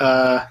that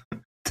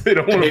They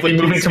don't want to play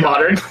moving to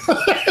modern.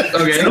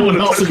 Okay. They don't want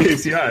to Also touch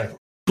KCI.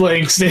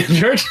 playing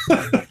standard.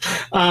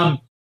 But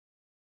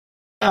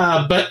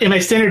in my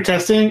standard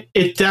testing,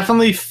 it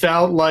definitely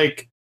felt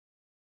like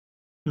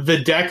the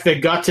deck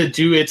that got to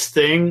do its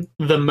thing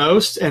the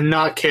most and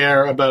not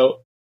care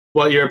about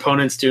what your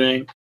opponent's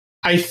doing.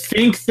 I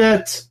think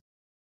that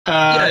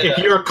if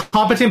you're a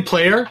competent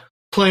player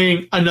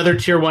playing another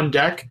tier 1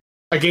 deck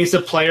against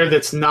a player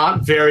that's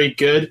not very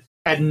good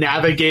at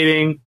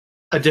navigating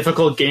a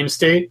difficult game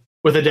state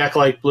with a deck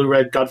like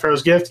Blue-Red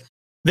Godpharaoh's Gift,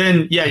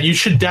 then yeah, you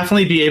should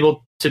definitely be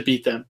able to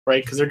beat them,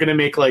 right? Because they're going to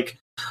make like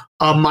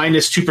a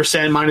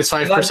 -2%,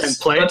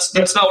 -5% play.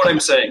 That's not what I'm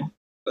saying.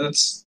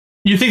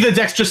 You think the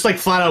deck's just like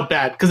flat out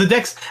bad? Because the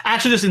deck's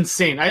actually just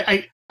insane.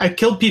 I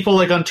killed people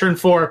like on turn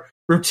 4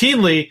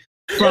 routinely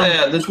from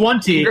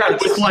 20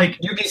 with like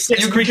you can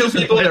kill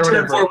people at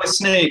turn 4 with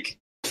Snake.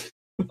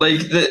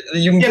 Like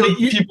you can kill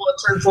people at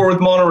turn 4 with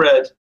Mono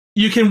Red.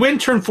 You can win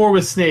turn 4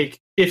 with Snake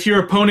if your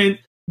opponent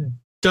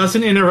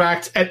doesn't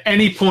interact at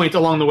any point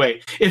along the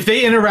way. If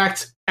they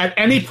interact at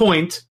any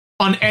point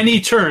on any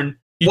turn,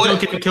 you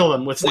don't get to kill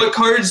them with Snake.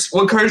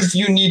 What cards do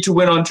you need to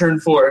win on turn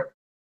 4?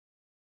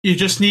 You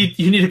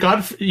need a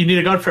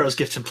Godpharaoh's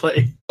Gift in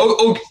play.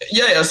 Oh,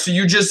 yeah. So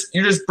you just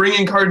bring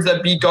in cards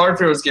that beat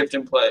Godpharaoh's Gift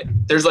in play.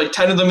 There's like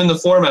 10 of them in the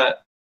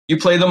format. You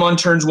play them on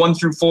turns 1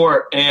 through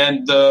 4,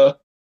 and the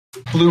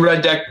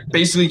blue-red deck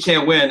basically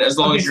can't win as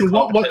long as you're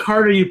competent. What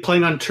card are you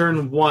playing on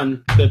turn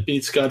 1 that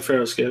beats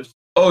Godpharaoh's Gift?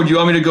 Oh, do you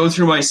want me to go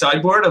through my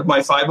sideboard of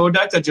my 5-0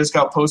 deck that just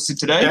got posted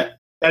today?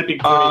 That'd be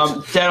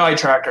great. Dead-Eye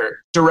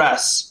Tracker,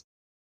 Duress,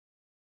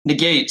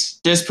 Negate,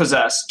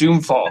 Dispossess,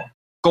 Doomfall,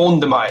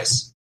 Golden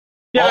Demise.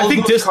 Yeah, I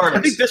think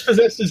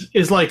Dispossess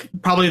is like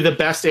probably the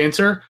best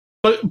answer.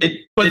 But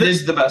it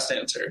is the best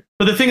answer.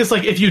 But the thing is,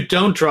 like, if you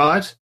don't draw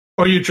it,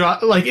 or you draw,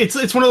 like, it's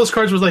one of those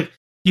cards where like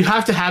you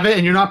have to have it,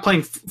 and you're not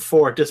playing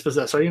 4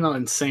 Dispossess. Are you not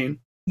insane?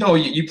 No,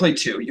 you play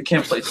 2. You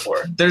can't play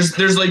 4.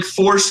 There's like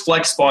 4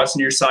 flex spots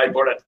in your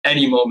sideboard at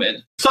any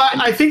moment. So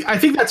I think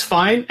that's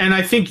fine, and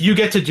I think you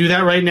get to do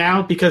that right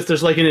now because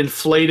there's like an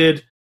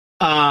inflated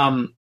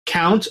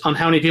count on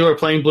how many people are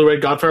playing Blue-Red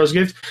Godpharaoh's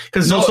Gift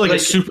because it's also like a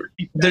super.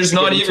 There's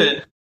not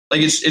even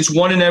like it's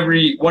one in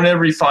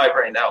every 5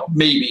 right now,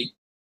 maybe.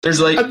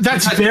 There's like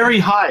that's very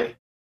high.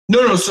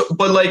 No.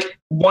 But like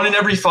 1 in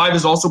every 5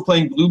 is also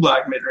playing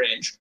blue-black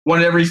mid-range. 1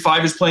 in every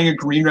 5 is playing a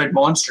green-red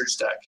monsters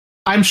deck.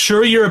 I'm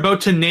sure you're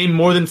about to name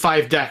more than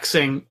 5 decks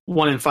saying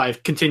 1 in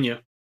 5. Continue.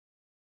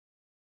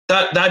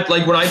 That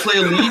like when I play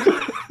a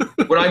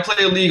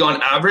league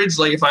on average,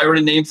 like if I were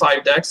to name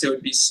 5 decks, it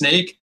would be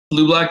Snake,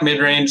 blue-black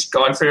mid-range,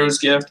 Godpharaoh's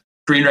Gift,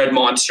 green-red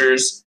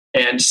monsters,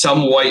 and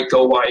some white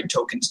go-wide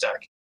tokens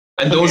deck.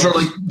 And those are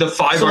like the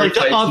 5 so like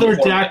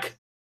archetypes.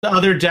 The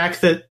other deck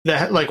that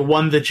like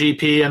won the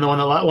GP and the one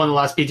that won the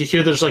last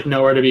PTQ, there's like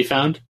nowhere to be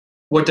found.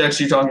 What decks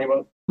are you talking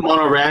about?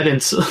 Mono red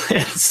and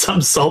some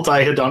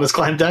Sultai Adonis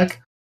Climb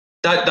deck.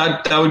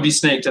 That would be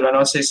Snake. Did I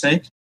not say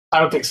Snake?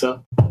 I don't think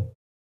so.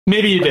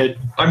 Maybe you did.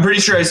 I'm pretty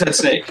sure I said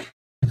Snake.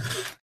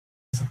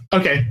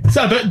 Okay,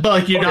 so but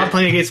like you're not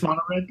playing against mono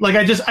red. Like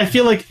I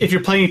feel like if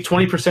you're playing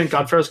 20%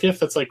 Godpharaoh's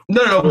Gift, that's like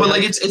no. But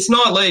like it's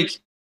not like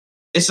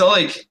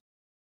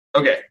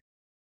okay.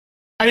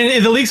 I mean,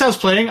 in the leagues I was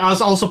playing, I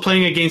was also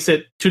playing against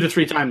it 2 to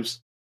 3 times.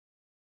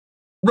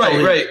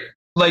 Right.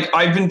 Like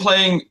I've been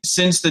playing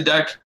since the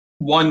deck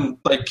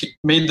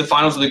made the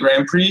finals of the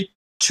Grand Prix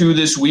to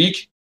this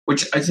week,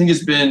 which I think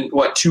has been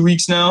 2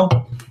 weeks now,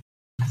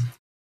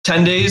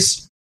 10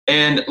 days,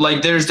 and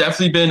like there's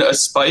definitely been a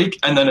spike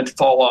and then a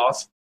fall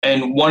off.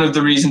 And one of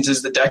the reasons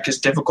is the deck is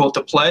difficult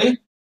to play,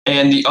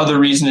 and the other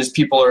reason is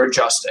people are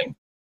adjusting.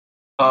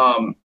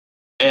 And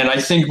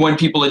I think when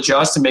people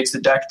adjust, it makes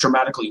the deck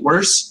dramatically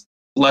worse,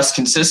 less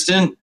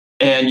consistent,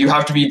 and you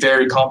have to be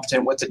very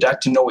competent with the deck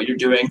to know what you're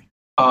doing.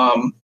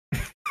 I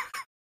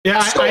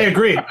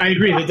agree.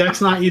 The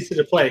deck's not easy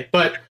to play,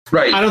 but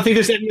right. I don't think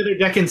there's any other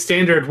deck in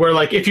Standard where,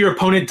 like, if your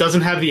opponent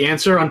doesn't have the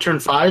answer on turn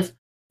 5,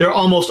 they're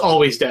almost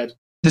always dead.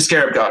 The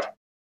Scarab God.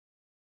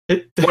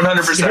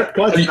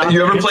 100%. Have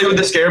you ever played with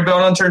the Scarab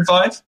God on turn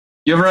 5?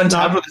 You ever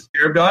untap with the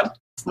Scarab God?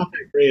 It's not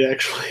that great,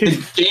 actually.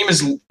 The game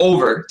is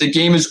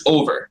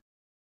over.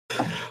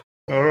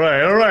 All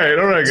right,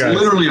 guys.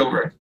 It's literally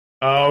over.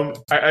 I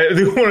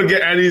do want to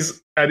get Eddie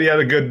had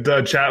a good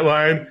chat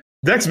line.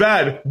 Deck's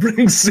bad.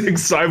 Bring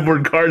 6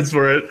 sideboard cards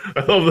for it.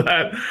 I love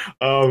that.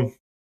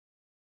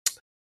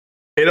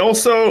 It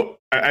also,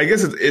 I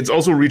guess it's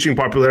also reaching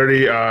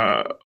popularity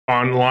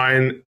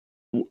online.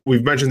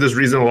 We've mentioned this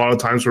reason a lot of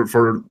times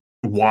for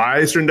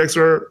why certain decks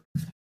are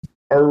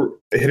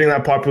hitting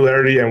that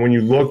popularity. And when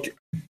you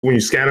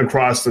scan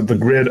across the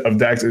grid of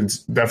decks, it's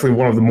definitely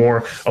one of the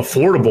more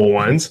affordable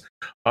ones.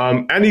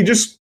 Andy,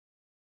 just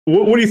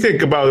what do you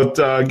think about?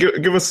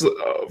 Give us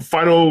a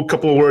final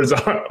couple of words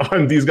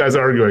on these guys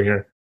arguing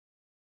here.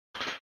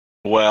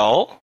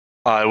 Well,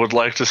 I would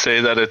like to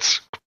say that it's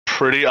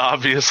pretty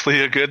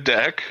obviously a good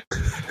deck.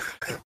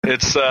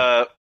 It's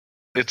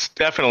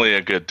definitely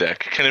a good deck.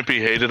 Can it be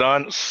hated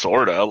on?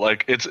 Sorta.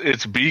 Like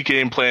its B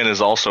game plan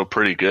is also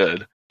pretty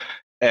good,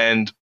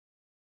 and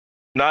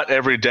not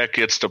every deck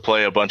gets to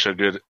play a bunch of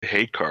good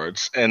hate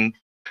cards. And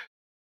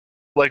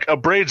like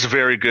Abraid's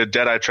very good,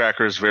 Deadeye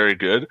Tracker is very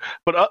good,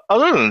 but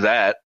other than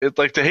that,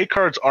 like the hate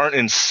cards aren't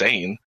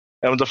insane.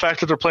 And the fact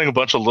that they're playing a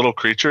bunch of little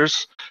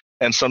creatures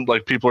and some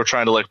like people are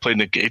trying to like play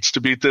negates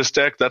to beat this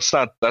deck, that's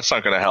not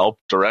going to help.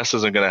 Duress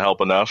isn't going to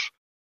help enough.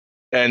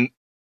 And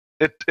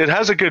it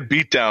has a good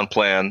beatdown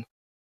plan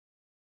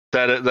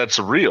that's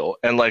real,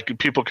 and like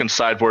people can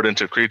sideboard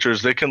into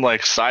creatures. They can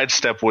like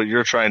sidestep what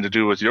you're trying to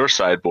do with your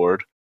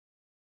sideboard,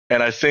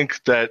 and I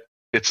think that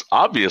it's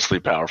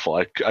obviously powerful.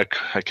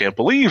 I can't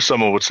believe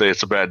someone would say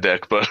it's a bad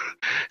deck, but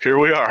here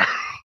we are.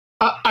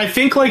 I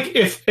think like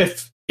if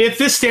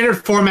this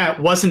standard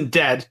format wasn't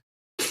dead,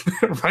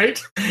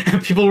 right,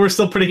 and people were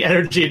still putting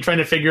energy and trying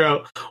to figure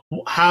out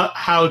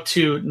how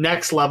to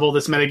next level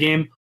this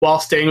metagame while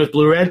staying with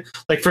blue-red.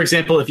 Like, for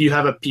example, if you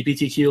have a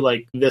PPTQ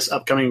like this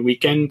upcoming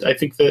weekend, I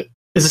think that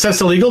is the set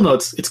still legal? No,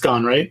 it's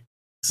gone, right?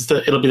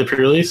 It'll be the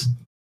pre-release.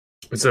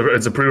 It's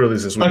a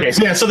pre-release this week.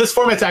 Okay, so this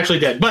format's actually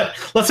dead. But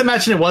let's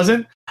imagine it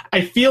wasn't. I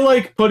feel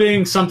like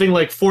putting something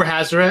like 4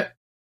 Hazoret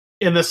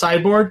in the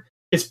sideboard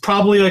is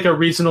probably like a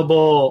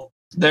reasonable.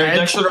 They're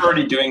actually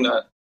already doing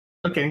that.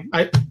 Okay,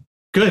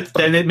 good.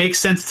 Then it makes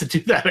sense to do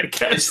that, I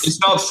guess. It's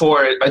not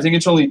 4. I think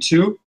it's only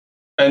 2.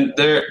 And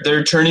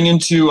they're turning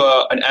into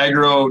an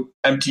aggro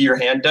empty your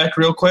hand deck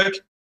real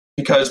quick,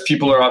 because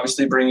people are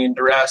obviously bringing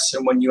duress,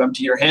 and when you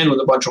empty your hand with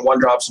a bunch of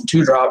 1-drops and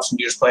 2-drops and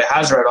you just play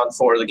Hazoret on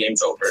 4, the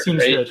game's over.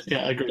 Seems right? good.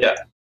 Yeah, I agree. Yeah.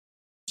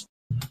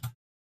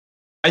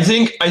 I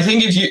think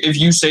if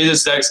you say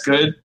this deck's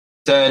good,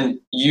 then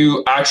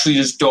you actually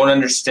just don't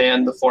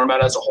understand the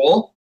format as a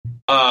whole,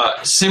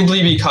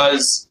 simply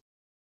because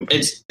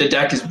the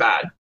deck is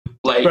bad.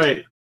 Like,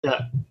 right.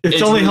 Yeah.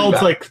 It's only really held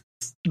bad. like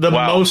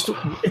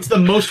it's the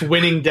most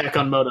winning deck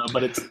on Moto,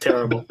 but it's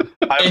terrible.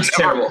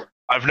 Terrible.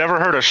 I've never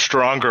heard a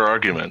stronger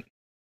argument.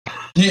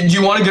 Do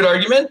you want a good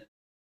argument?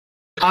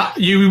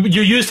 You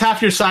used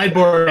half your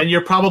sideboard, and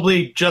you're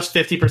probably just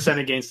 50%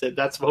 against it.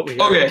 That's what we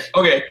heard.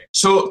 Okay.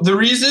 So the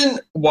reason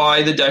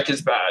why the deck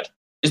is bad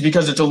is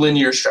because it's a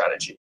linear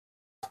strategy.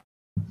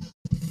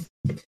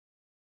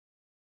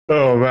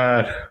 Oh,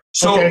 man.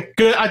 So okay,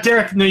 good.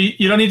 Derek, no,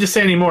 you don't need to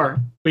say any more.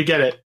 We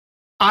get it.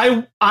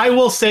 I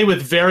will say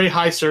with very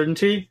high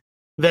certainty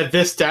that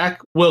this deck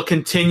will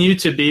continue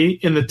to be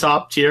in the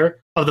top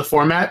tier of the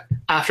format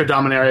after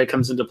Dominaria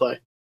comes into play.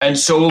 And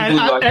so will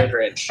Blue-Black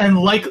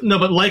Midrange.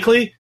 But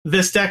likely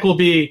this deck will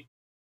be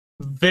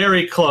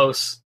very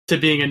close to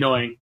being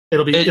annoying.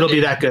 It'll be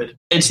that good.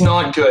 It's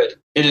not good.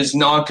 It is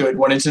not good.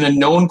 When it's in a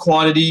known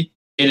quantity,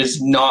 it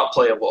is not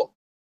playable.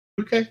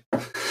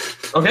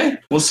 Okay,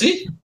 we'll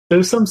see.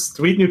 There's some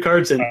sweet new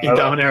cards in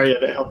Dominaria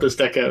that help this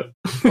deck out.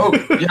 Oh,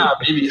 yeah,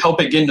 maybe help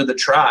it get into the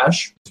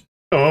trash.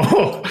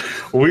 Oh,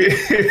 we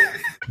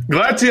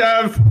glad to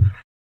have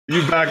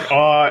you back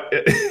on.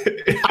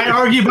 I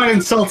argue by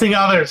insulting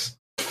others.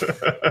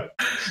 I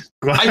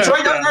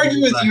tried to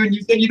argue with you, and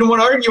you said you don't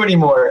want to argue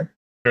anymore.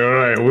 All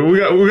right, we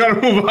got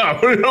to move on.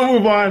 We're gonna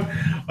move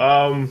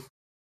on.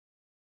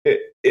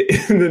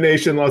 In the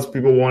nation, lots of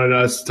people wanted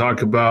us to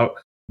talk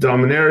about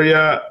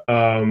Dominaria.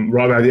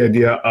 Rob had the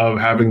idea of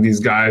having these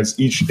guys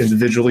each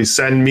individually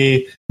send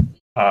me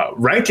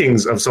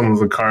rankings of some of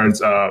the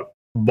cards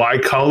by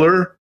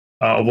color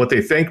of what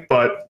they think.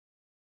 But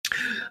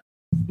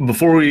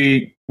before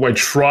we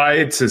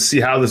try to see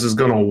how this is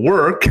going to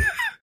work,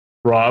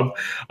 Rob,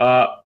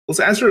 let's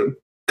answer.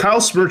 Kyle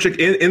Smirchik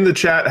in the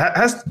chat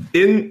has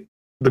in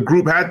the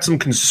group had some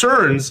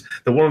concerns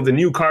that one of the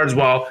new cards,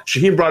 while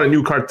Shaheen brought a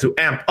new card to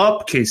amp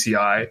up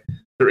KCI,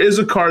 there is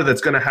a card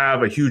that's going to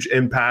have a huge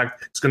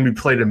impact. It's going to be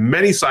played in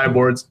many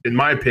sideboards, in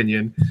my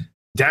opinion.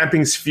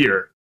 Damping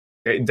Sphere.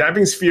 Okay?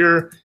 Damping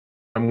Sphere,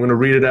 I'm going to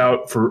read it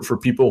out for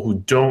people who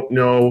don't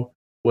know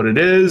what it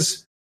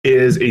is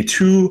a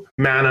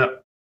 2-mana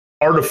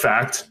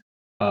artifact.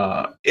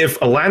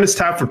 If a land is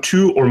tapped for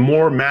 2 or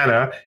more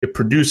mana, it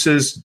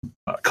produces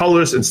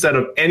colors instead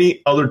of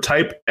any other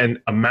type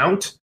and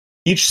amount.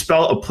 Each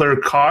spell a player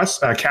casts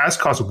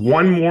costs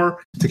 1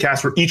 more to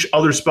cast for each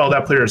other spell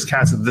that player has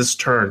cast this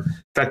turn,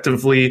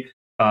 effectively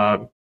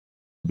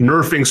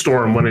nerfing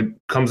Storm when it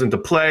comes into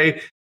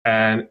play,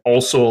 and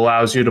also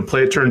allows you to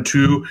play a turn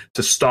 2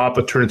 to stop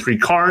a turn 3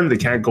 Karn. They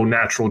can't go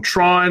natural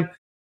Tron.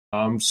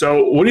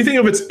 So what do you think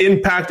of its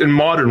impact in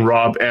Modern,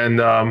 Rob?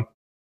 And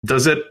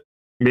does it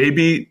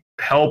maybe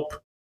help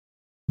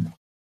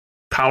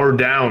power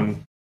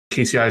down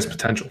KCI's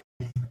potential?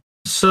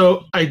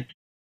 So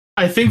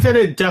I think that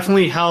it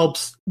definitely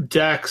helps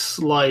decks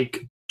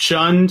like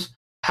Jund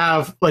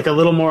have like a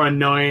little more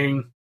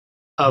annoying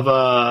of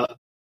a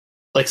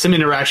like some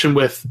interaction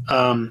with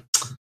a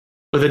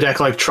deck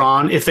like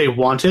Tron if they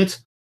want it,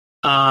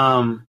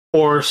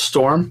 or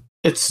Storm.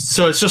 It's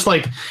just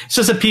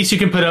a piece you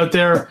can put out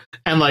there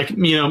and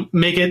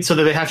make it so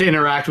that they have to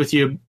interact with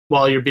you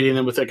while you're beating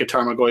them with like a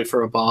Tarmogoyf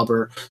for a Bob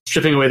or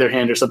stripping away their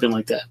hand or something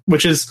like that,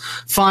 which is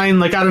fine.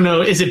 Like, I don't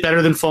know, is it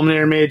better than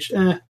Fulminator Mage?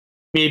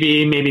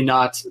 Maybe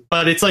not.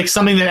 But it's like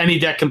something that any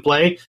deck can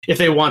play if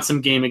they want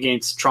some game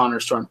against Tron or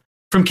Storm.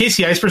 from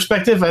KCI's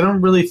perspective, I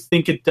don't really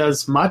think it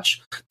does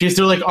much because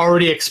they're like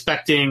already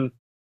expecting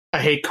a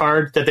hate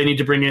card that they need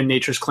to bring in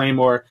Nature's Claim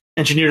or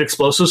Engineered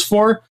Explosives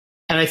for.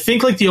 And I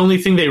think like the only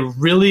thing they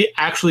really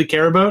actually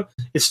care about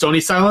is Stony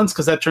Silence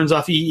because that turns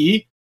off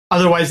EE.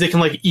 Otherwise, they can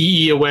like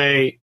EE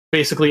away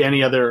basically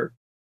any other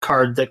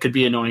card that could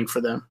be annoying for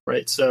them,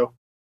 right? So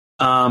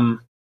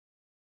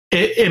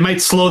it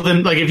might slow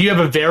them. Like if you have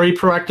a very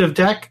proactive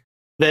deck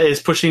that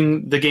is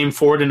pushing the game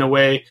forward in a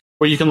way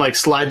where you can like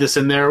slide this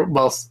in there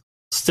while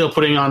still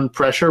putting on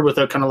pressure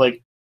without kind of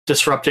like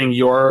disrupting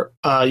your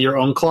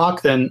own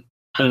clock, then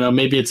I don't know,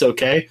 maybe it's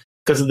okay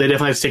because they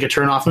definitely have to take a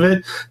turn off of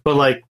it. But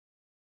like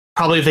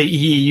probably if they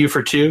EE you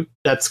for 2,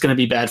 that's going to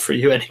be bad for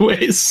you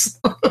anyways.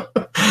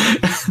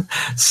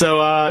 So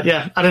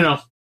yeah, I don't know.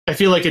 I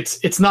feel like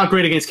it's not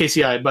great against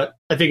KCI, but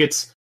I think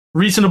it's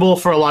reasonable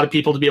for a lot of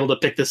people to be able to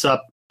pick this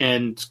up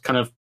and kind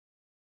of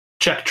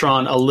check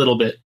Tron a little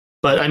bit.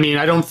 But I mean,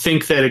 I don't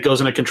think that it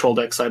goes in a control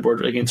deck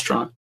sideboard against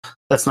Tron.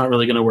 That's not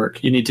really going to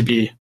work. You need to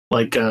be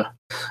like, I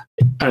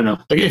don't know.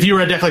 Like if you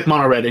were a deck like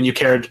Mono Red and you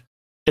cared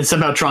and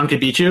somehow Tron could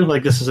beat you,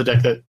 like this is a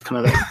deck that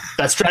kind of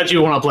that strategy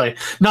you want to play.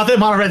 Not that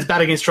Mono Red's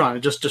bad against Tron, it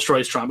just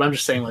destroys Tron. But I'm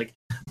just saying like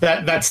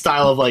that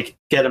style of like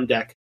get him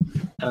deck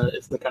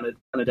is the kind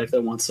of deck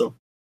that wants. So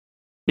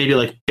maybe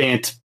like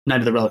Bant, Knight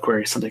of the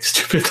Reliquary, something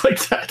stupid like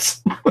that.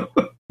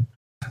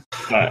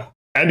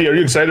 Andy, are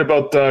you excited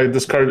about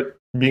this card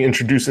being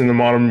introduced in the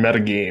modern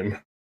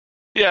metagame?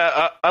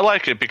 Yeah, I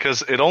like it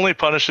because it only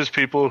punishes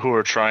people who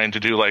are trying to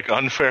do like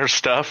unfair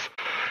stuff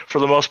for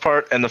the most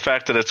part, and the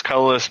fact that it's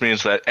colorless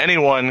means that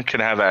anyone can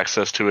have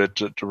access to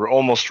it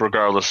almost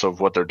regardless of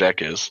what their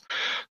deck is.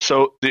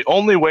 So the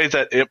only way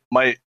that it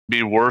might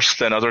be worse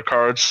than other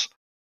cards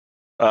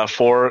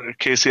for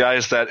KCI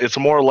is that it's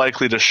more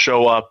likely to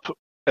show up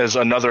as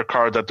another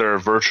card that they're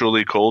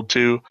virtually cold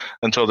to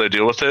until they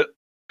deal with it.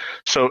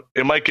 So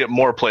it might get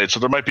more played. So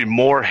there might be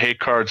more hate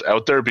cards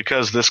out there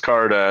because this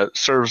card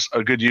serves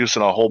a good use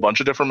in a whole bunch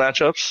of different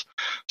matchups.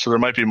 So there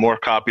might be more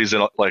copies,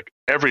 and like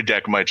every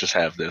deck might just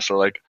have this, or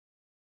like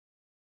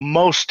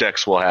most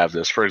decks will have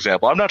this, for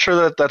example. I'm not sure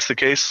that that's the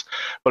case,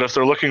 but if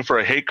they're looking for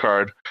a hate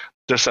card,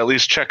 this at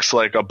least checks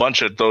like a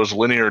bunch of those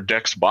linear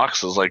decks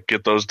boxes, like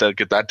get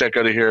that deck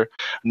out of here.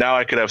 Now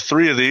I could have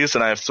 3 of these,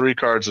 and I have 3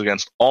 cards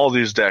against all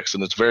these decks,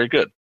 and it's very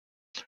good.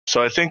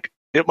 So I think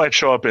it might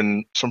show up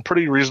in some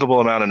pretty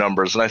reasonable amount of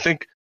numbers, and I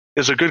think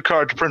is a good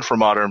card to print for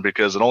Modern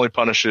because it only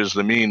punishes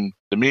the mean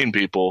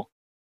people,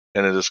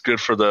 and it is good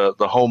for the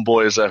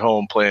homeboys at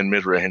home playing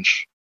mid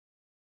range.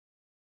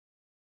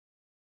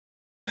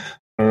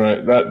 All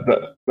right,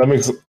 that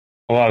makes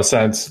a lot of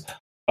sense.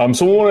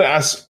 Someone wanted to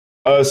ask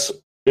us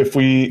if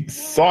we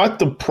thought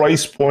the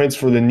price points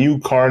for the new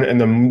card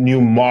and the new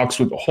Mox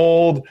would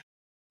hold.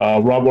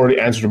 Rob already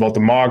answered about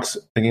the Mox,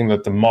 thinking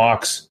that the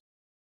Mox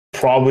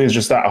probably is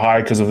just that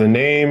high because of the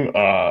name.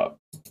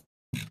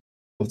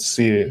 Let's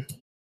see.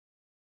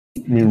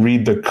 Let me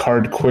read the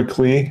card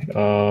quickly.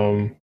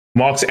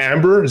 Mox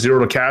Amber, 0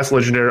 to cast,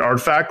 legendary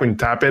artifact. When you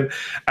tap it,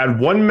 add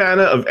 1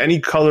 mana of any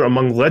color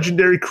among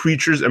legendary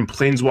creatures and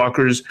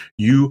planeswalkers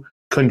you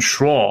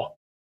control.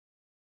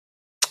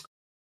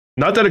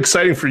 Not that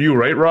exciting for you,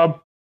 right,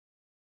 Rob?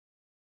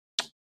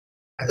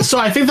 So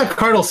I think the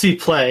card will see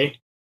play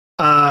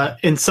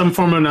in some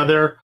form or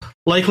another,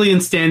 likely in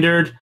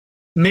Standard.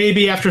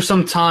 Maybe after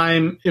some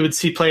time it would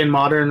see play in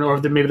Modern, or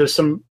maybe there's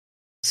some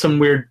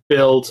weird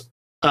build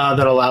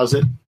that allows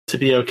it to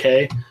be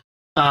okay.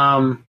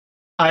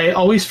 I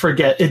always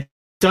forget. It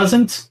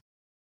doesn't...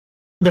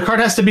 The card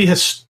has to be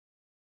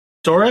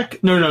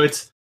historic? No,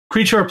 it's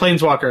creature or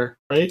planeswalker,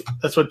 right?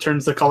 That's what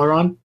turns the color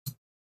on?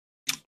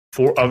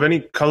 Of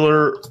any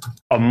color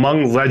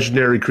among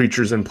legendary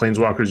creatures and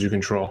planeswalkers you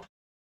control.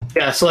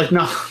 Yeah, so like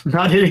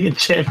not hitting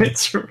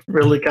enchantments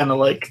really kind of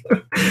like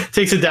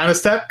takes it down a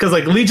step, because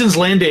like Legion's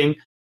Landing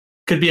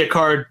could be a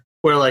card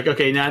where like,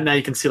 okay, now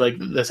you can see like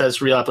this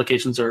has real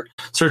applications, or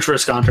Search for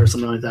Escanta or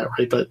something like that,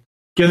 right? But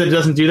given that it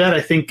doesn't do that,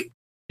 I think,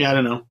 I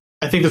don't know.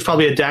 I think there's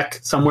probably a deck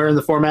somewhere in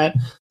the format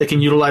that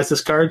can utilize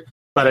this card,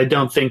 but I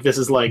don't think this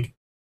is like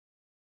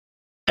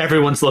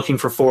everyone's looking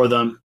for 4 of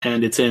them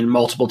and it's in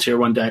multiple tier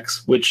 1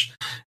 decks, which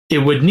it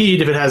would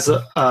need if it has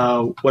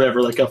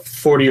whatever, like a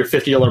 $40 or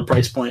 $50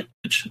 price point,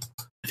 which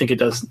I think it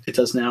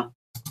does now.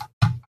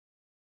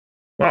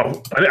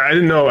 Wow, I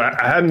didn't know.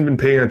 I hadn't been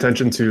paying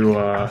attention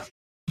to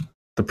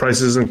the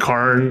prices in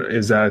Karn.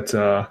 Is that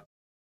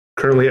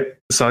currently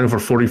selling for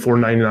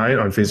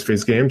 $44.99 on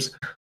face-to-face games.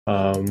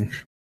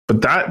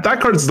 But that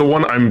card is the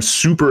one I'm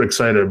super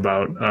excited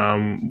about.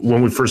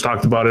 When we first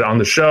talked about it on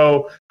the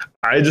show,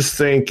 I just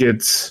think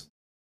it's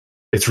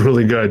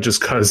really good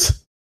just because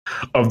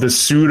of the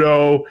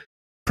pseudo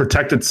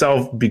protect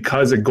itself,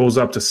 because it goes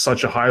up to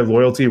such a high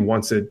loyalty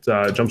once it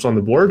jumps on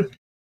the board.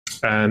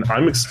 And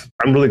I'm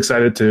really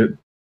excited to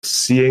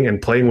seeing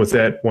and playing with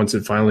it once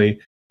it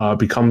finally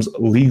becomes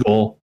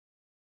legal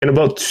in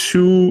about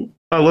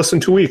less than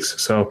 2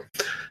 weeks. So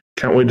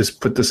can't wait to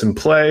put this in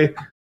play.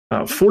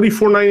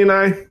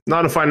 $44.99,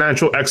 not a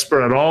financial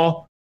expert at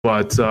all,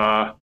 but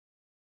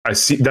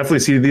definitely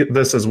see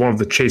this as one of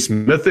the Chase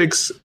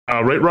Mythics.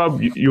 Right,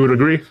 Rob? You would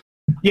agree?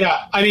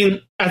 Yeah, I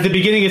mean, at the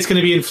beginning it's going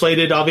to be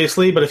inflated,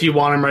 obviously, but if you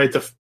want them right,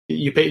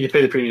 you pay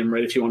the premium,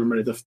 right? If you want them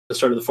right at the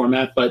start of the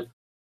format, but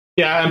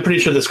yeah, I'm pretty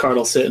sure this card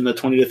will sit in the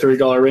 $20 to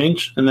 $30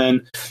 range, and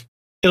then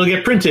it'll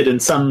get printed in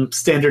some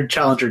standard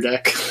Challenger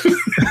deck.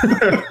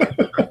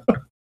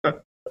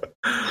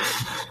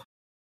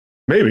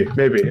 Maybe.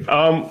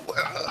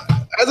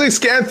 As I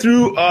scan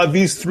through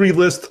these three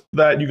lists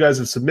that you guys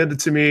have submitted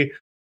to me,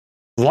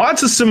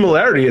 lots of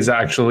similarities,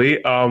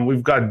 actually.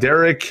 We've got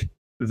Derek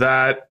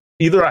that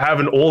either I have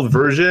an old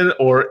version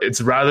or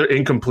it's rather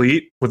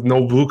incomplete with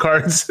no blue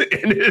cards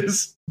in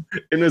his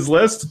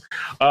list.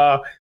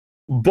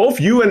 Both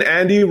you and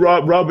Andy,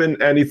 Rob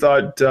and Andy,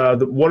 thought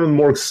one of the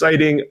more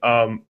exciting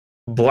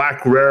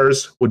black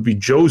rares would be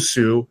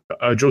Josu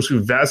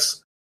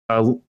Vess,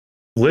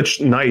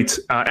 Lich Knight.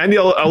 Andy,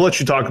 I'll let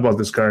you talk about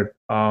this card.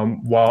 I'll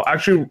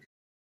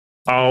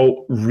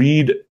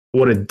read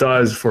what it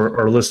does for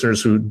our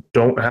listeners who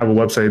don't have a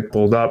website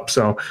pulled up.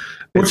 So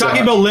we're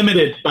talking about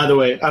limited, by the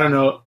way. I don't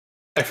know.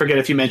 I forget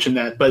if you mentioned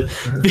that, but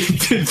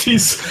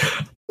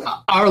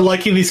our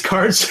liking these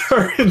cards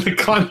are in the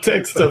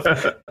context of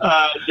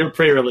your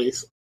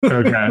pre-release.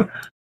 Okay.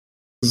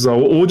 So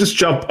we'll just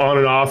jump on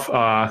and off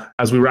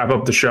as we wrap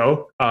up the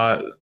show.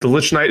 The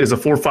Lich Knight is a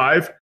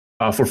 4/5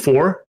 for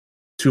 4.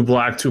 2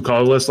 black, 2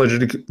 colorless,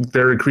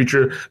 legendary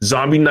creature.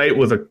 Zombie Knight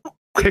with a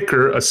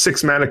kicker, a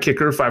 6 mana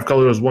kicker, 5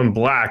 colors, 1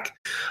 black.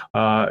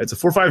 It's a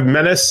 4/5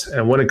 menace,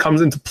 and when it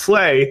comes into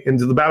play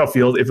into the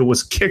battlefield, if it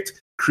was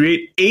kicked,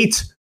 create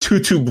 8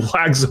 2/2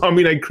 black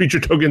Zombie Knight creature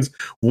tokens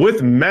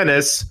with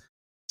menace.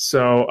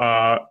 So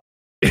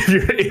if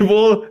you're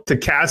able to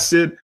cast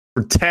it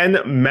for 10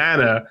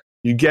 mana,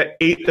 you get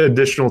 8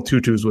 additional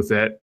 2/2s with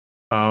it.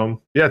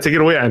 Take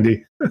it away,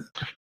 Andy.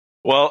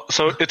 Well,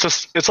 so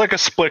it's like a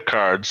split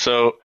card.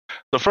 So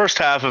the first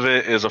half of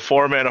it is a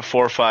 4 mana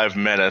 4/5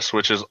 menace,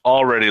 which is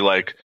already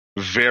like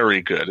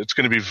very good. It's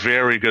going to be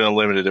very good and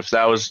limited. If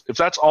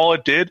that's all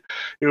it did,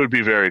 it would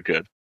be very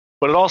good.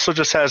 But it also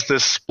just has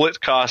this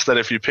split cost that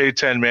if you pay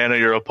 10 mana,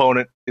 your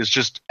opponent is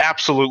just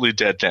absolutely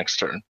dead next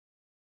turn.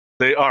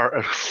 They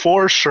are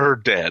for sure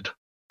dead.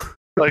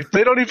 Like,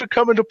 they don't even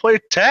come into play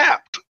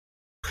tapped.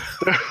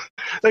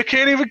 They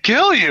can't even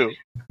kill you.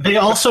 They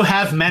also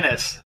have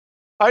menace.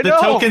 I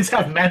know. The tokens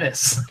have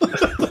menace.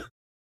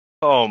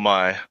 Oh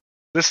my.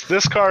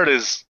 This card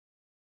is...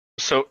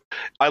 So,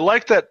 I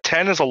like that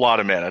 10 is a lot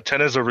of mana.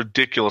 10 is a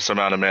ridiculous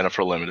amount of mana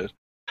for limited.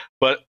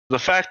 But the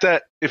fact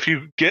that if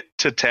you get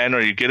to 10 or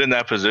you get in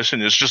that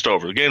position, it's just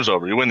over. The game's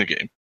over. You win the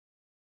game.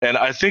 And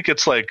I think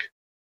it's like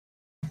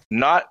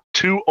not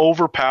too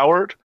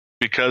overpowered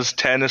because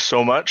 10 is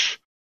so much,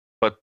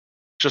 but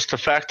just the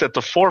fact that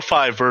the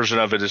 4/5 version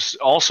of it is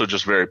also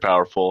just very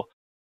powerful.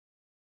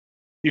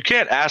 You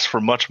can't ask for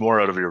much more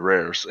out of your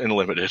rares in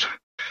limited.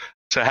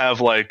 To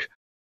have like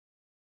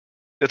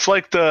it's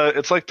like the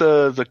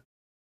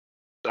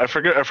I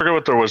forget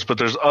what there was, but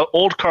there's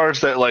old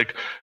cards that like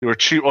you were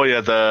cheap. Oh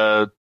yeah,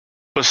 the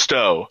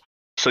Bestow.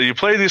 So you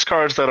play these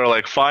cards that are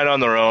like fine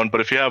on their own,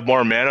 but if you have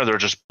more mana, they're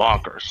just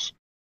bonkers.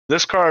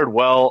 This card,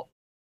 well,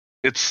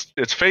 its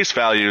face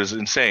value is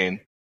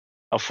insane.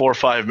 A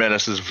 4/5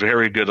 menace is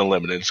very good and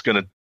limited. It's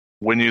going to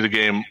win you the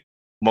game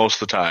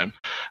most of the time,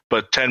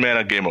 but 10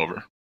 mana, game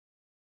over.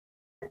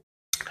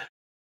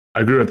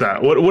 I agree with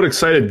that. What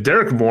excited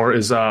Derek more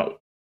is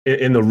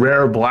in the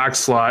rare black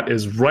slot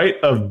is Rite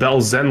of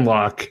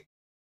Belzenlok.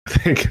 I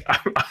think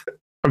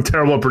I'm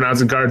terrible at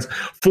pronouncing cards.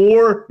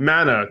 4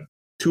 mana,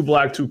 2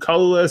 black, 2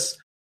 colorless.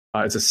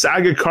 It's a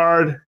saga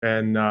card,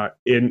 and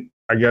in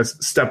I guess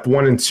step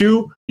 1 and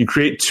 2, you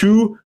create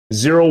 2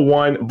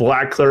 0/1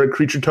 black cleric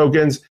creature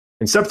tokens.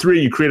 In step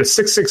 3, you create a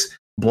 6/6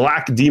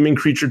 black demon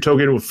creature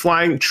token with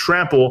flying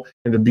trample.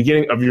 In the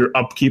beginning of your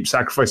upkeep,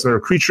 sacrifice another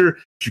creature.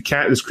 If you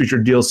can't, this creature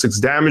deals 6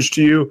 damage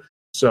to you.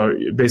 So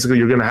basically,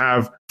 you're going to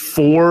have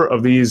 4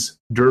 of these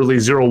dirty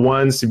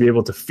 0/1s to be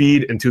able to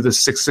feed into the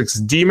 6/6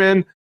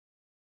 demon.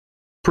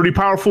 Pretty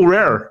powerful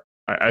rare,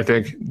 I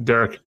think,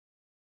 Derek.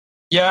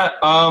 Yeah,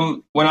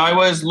 when I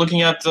was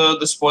looking at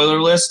the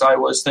spoiler list, I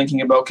was thinking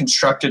about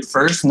Constructed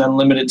first and then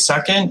Limited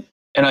second.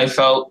 And I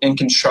felt in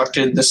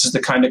Constructed, this is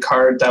the kind of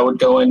card that would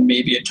go in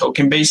maybe a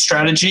token-based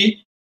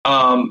strategy.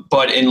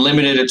 But in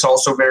Limited, it's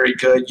also very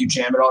good. You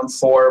jam it on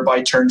 4.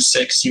 By turn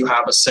 6, you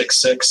have a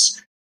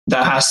 6/6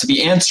 that has to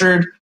be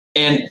answered.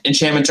 And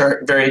enchantments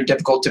are very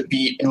difficult to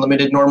beat in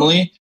Limited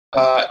normally.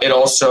 It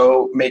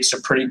also makes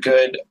a pretty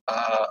good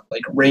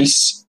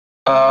race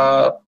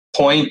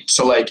point.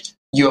 So like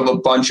you have a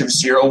bunch of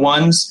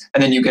 0/1s,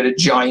 and then you get a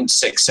giant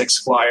 6/6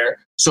 flyer.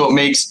 So it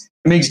makes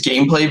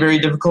gameplay very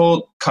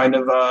difficult, kind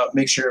of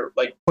makes your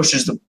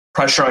pushes the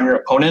pressure on your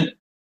opponent.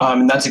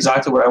 And that's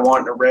exactly what I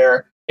want in a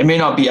rare. It may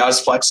not be as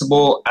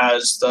flexible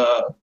as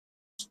the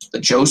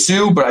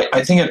Josu, but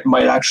I think it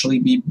might actually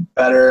be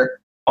better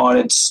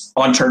on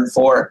turn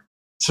 4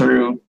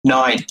 through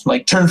 9.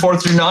 Like turn 4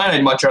 through 9,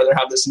 I'd much rather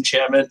have this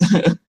enchantment.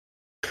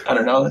 I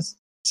don't know.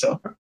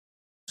 So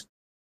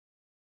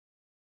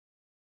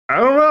I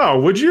don't know.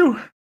 Would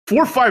you?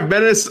 4-5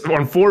 menace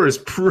on 4 is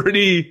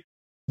pretty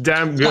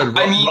damn good.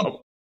 I mean,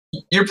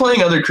 you're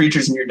playing other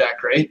creatures in your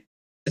deck, right?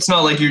 It's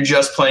not like you're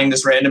just playing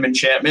this random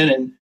enchantment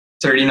and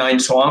 39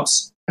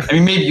 swamps. I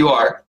mean, maybe you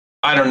are.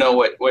 I don't know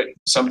what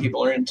some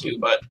people are into,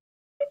 but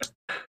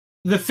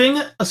the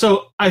thing.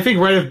 So I think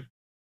Rite of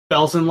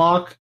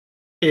Belzenlok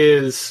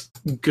is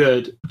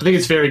good. I think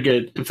it's very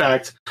good. In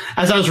fact,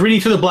 as I was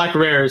reading through the black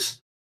rares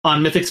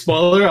on Mythic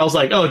Spoiler, I was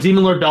like, "Oh,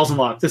 Demon Lord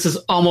Belzenlok. This is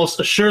almost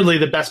assuredly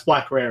the best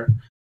black rare."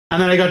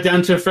 And then I got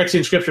down to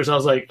Phyrexian Scriptures. I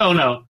was like, "Oh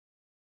no,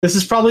 this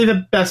is probably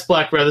the best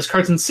black rare. This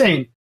card's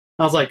insane."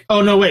 I was like,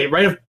 "Oh no, wait,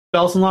 Rite of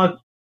Belzenlok,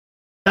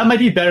 that might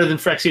be better than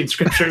Phyrexian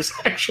Scriptures,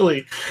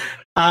 actually."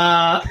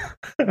 And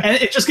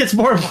it just gets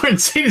more and more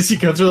insane as you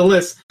go through the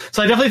list.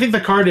 So I definitely think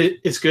the card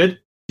is good.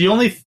 The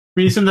only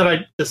reason that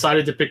I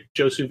decided to pick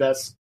Josu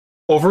Vess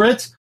over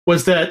it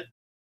was that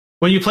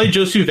when you play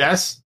Josu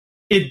Vess,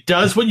 it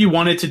does what you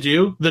want it to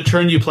do the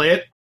turn you play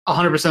it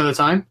 100% of the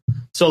time.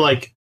 So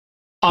like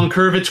on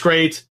curve, it's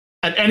great.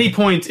 At any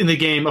point in the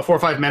game, a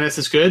 4/5 menace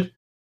is good.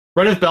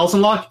 Rite of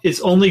Belzenlok is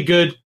only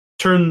good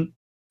 2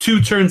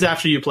 turns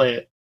after you play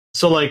it.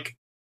 So like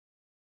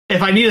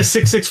if I need a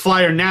 6/6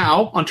 flyer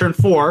now on turn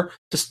 4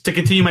 just to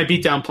continue my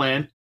beatdown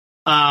plan,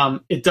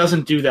 it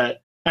doesn't do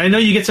that. And I know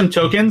you get some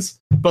tokens,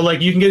 but like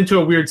you can get into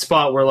a weird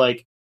spot where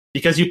like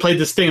because you played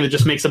this thing that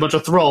just makes a bunch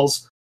of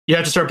thralls, you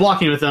have to start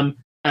blocking with them,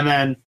 and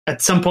then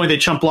at some point they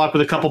chump block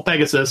with a couple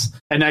Pegasus,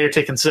 and now you're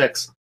taking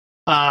 6.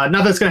 Not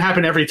that it's going to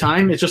happen every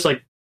time. It's just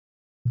like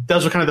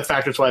those are kind of the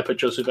factors why I put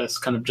Josu Vess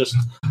kind of just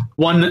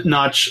one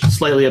notch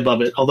slightly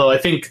above it. Although I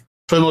think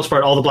for the most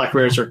part all the black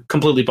rares are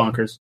completely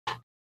bonkers.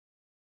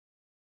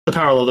 The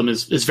power of them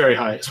is very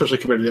high, especially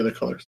compared to the other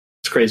colors.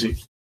 It's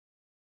crazy.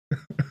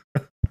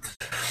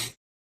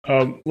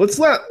 Let's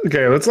not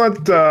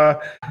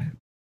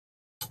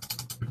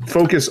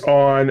focus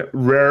on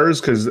rares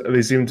because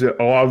they seem to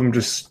a lot of them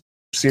just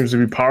seems to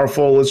be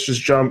powerful. Let's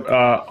just jump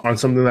on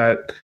something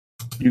that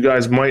you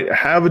guys might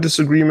have a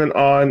disagreement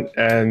on,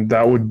 and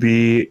that would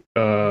be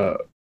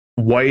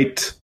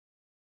white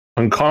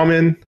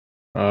uncommon.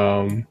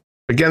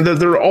 Again,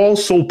 they're all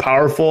so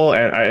powerful,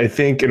 and I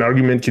think an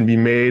argument can be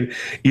made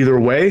either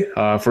way.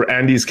 For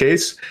Andy's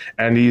case,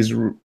 Andy's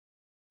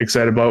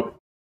excited about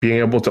being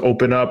able to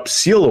open up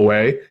Seal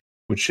Away,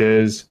 which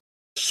is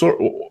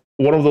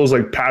one of those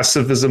like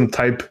pacifism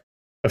type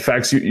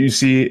effects you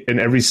see in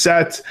every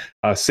set.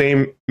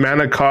 Same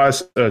mana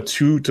cost,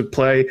 2 to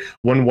play,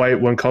 1 white,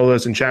 1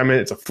 colorless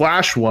enchantment. It's a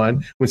flash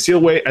one. When Seal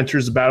Away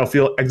enters the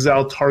battlefield,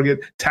 exile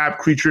target tap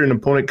creature an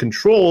opponent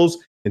controls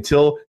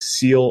until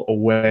Seal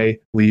Away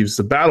leaves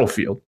the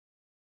battlefield.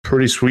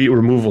 Pretty sweet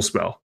removal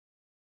spell.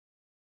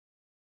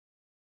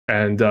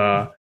 And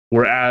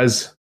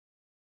whereas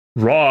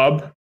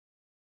Rob,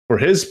 for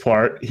his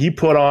part, he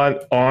put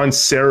on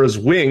Sarah's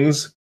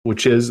Wings,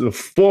 which is the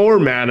 4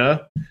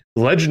 mana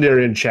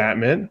legendary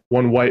enchantment,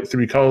 1 white,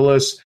 3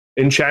 colorless.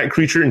 Enchanted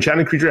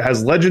creature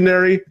has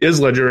legendary, gets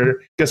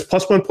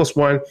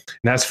 +1/+1, and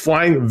has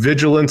flying,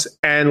 vigilance,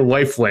 and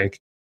lifelink.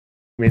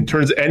 I mean,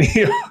 turns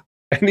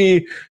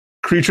any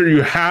creature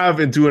you have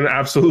into an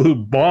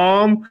absolute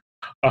bomb.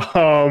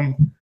 How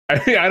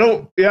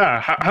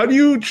do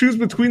you choose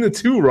between the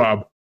two,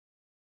 Rob?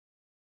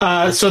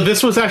 So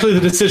this was actually the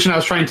decision I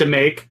was trying to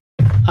make.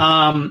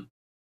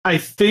 I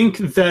think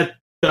that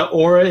the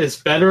aura is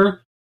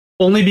better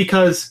only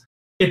because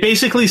it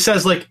basically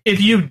says, like, if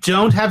you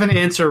don't have an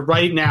answer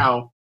right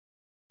now,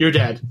 you're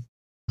dead.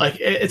 Like,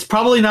 it's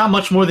probably not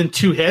much more than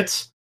 2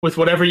 hits with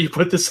whatever you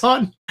put this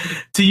on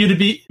for you to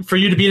be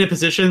in a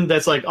position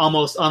that's like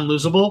almost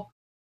unlosable.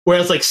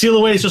 Whereas like Seal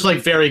Away is just like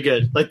very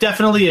good. Like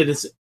definitely it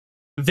is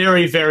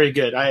very, very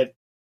good. I had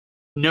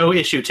no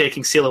issue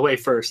taking Seal Away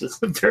first.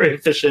 It's a very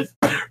efficient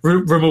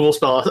removal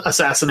spell,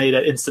 assassinate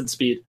at instant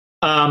speed.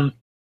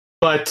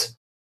 But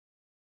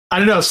I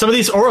don't know, some of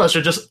these auras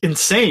are just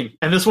insane.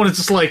 And this one is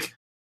just like,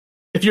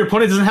 if your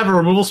opponent doesn't have a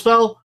removal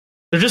spell,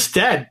 they're just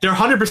dead. They're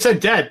 100%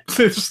 dead.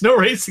 There's just no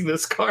erasing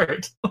this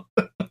card.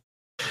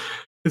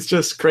 It's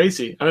just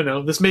crazy. I don't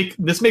know. This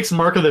makes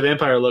Mark of the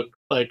Vampire look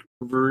like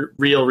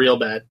real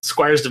bad.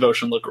 Squire's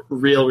Devotion look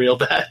real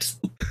bad.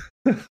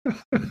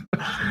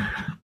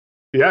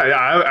 Yeah,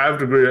 I have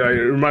to agree.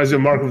 It reminds me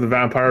of Mark of the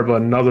Vampire,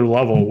 but another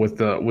level with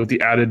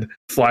the added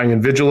flying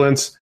and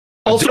vigilance.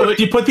 Also, if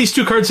you put these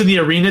 2 cards in the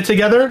arena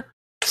together,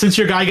 since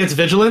your guy gets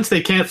vigilance,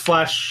 they can't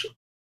flash,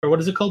 or what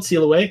is it called?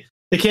 Seal Away?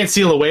 They can't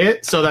seal away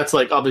it, so that's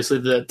like obviously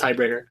the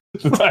tiebreaker.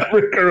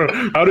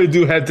 How do they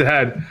do head to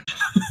head?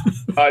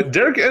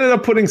 Derek ended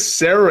up putting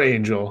Sarah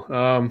Angel.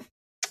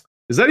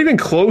 Is that even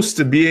close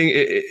to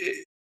being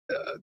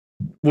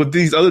with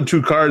these other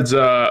 2 cards,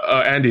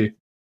 Andy?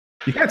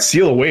 You can't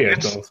seal away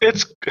it.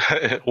 It's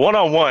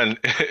 1-on-1.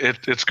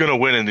 It's going to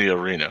win in the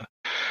arena.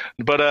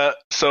 But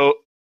so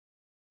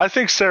I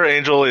think Sarah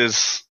Angel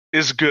is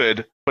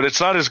good, but it's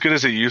not as good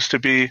as it used to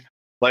be.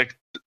 Like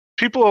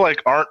people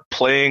aren't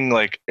playing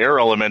like air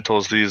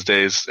elementals these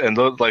days, and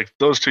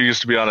those 2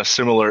 used to be on a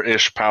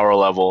similar-ish power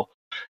level.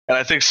 And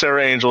I think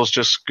Sarah Angel is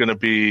just going to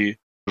be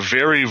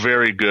very,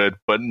 very good,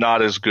 but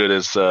not as good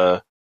as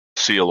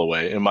Seal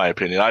Away, in my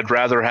opinion. I'd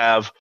rather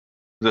have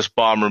this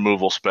bomb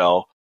removal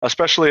spell,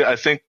 especially I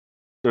think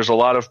there's a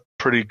lot of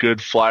pretty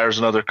good flyers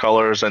in other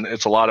colors, and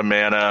it's a lot of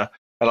mana,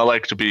 and I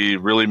like to be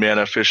really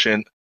mana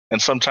efficient,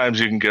 and sometimes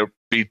you can get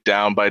beat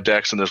down by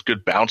decks, and there's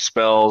good bounce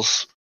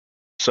spells.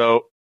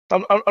 So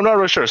I'm not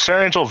really sure.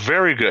 Serra Angel,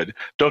 very good.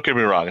 Don't get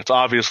me wrong. It's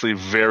obviously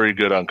very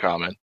good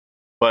uncommon.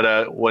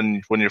 But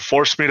when you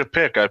force me to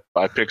pick,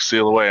 I pick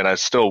Seal Away, and I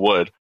still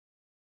would.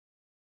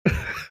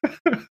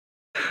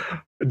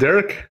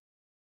 Derek?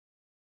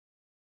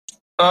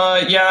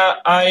 Yeah,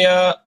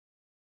 I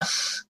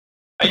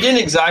didn't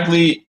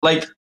exactly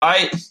like.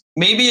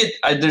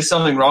 There's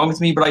something wrong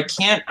with me, but I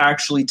can't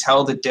actually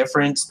tell the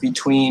difference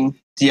between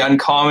the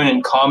uncommon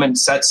and common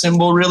set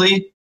symbol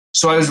really.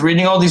 So I was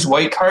reading all these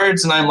white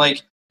cards, and I'm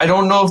like, I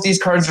don't know if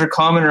these cards are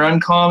common or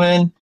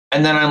uncommon.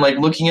 And then I'm like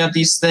looking at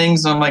these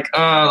things, and I'm like,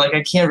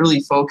 I can't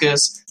really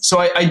focus. So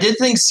I did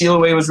think Seal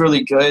Away was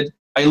really good.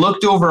 I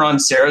looked over on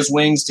Serra's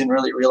Wings, didn't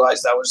really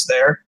realize that was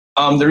there.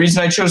 The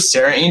reason I chose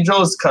Serra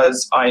Angel is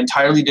because I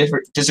entirely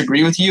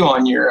disagree with you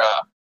on your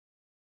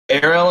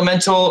Air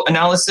Elemental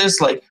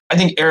analysis. Like, I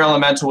think Air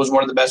Elemental was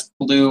one of the best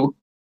blue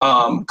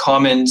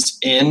commons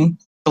in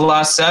the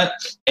last set,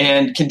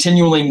 and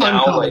continuing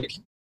now,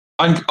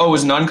 Uncommon.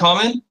 was an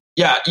uncommon?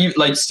 Yeah,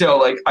 I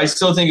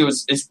still think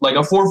it's like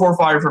a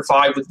 4/4/5 for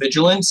 5 with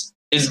vigilance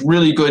is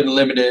really good and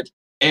limited.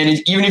 And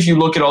even if you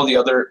look at all the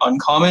other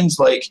uncommons,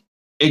 like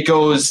it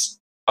goes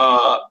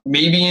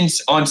maybe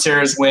on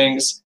Serra's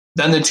Wings,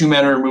 then the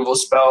 2-mana removal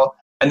spell,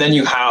 and then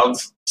you have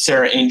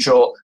Serra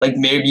Angel. Like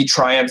maybe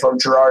Triumph of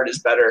Gerard is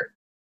better,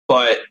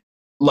 but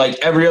like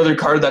every other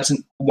card that's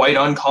white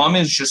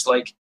uncommon is just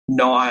like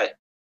not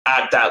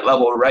at that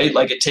level, right?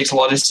 Like it takes a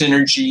lot of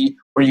synergy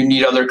where you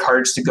need other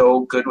cards to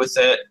go good with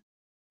it.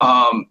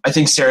 I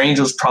think Serra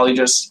Angel is probably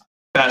just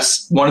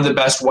one of the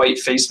best white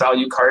face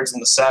value cards in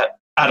the set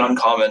at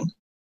uncommon.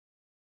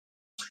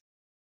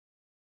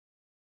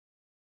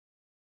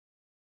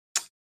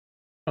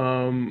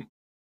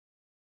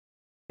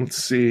 Let's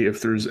see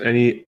if there's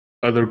any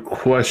other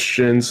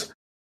questions.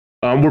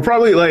 We're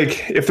probably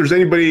like, if there's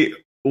anybody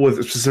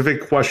with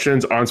specific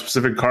questions on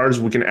specific cards,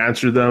 we can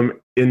answer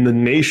them in the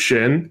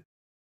Nation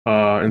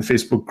and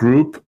Facebook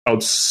group.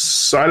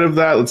 Outside of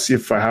that, let's see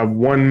if I have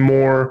one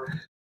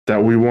more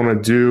that we want to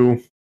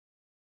do.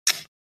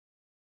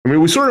 I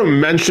mean, we sort of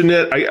mentioned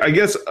it. I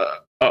guess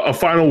a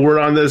final word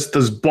on this.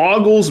 Does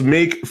Boggles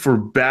make for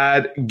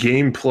bad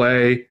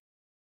gameplay?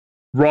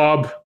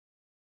 Rob,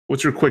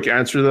 what's your quick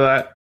answer to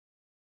that?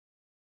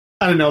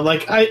 I don't know.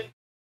 Like I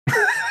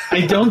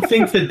don't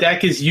think the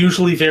deck is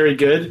usually very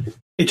good.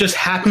 It just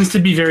happens to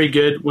be very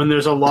good when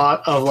there's a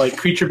lot of like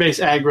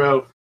creature-based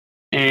aggro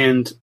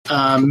and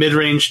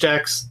mid-range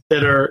decks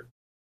that are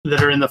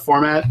in the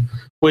format,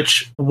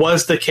 which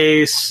was the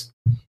case,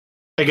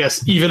 I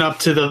guess, even up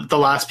to the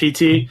last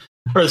PT,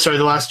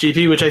 the last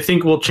GP, which I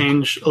think will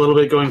change a little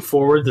bit going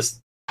forward.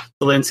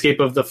 The landscape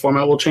of the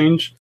format will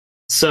change.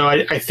 So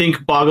I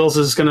think Boggles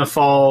is going to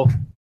fall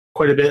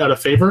quite a bit out of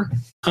favor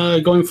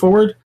going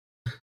forward.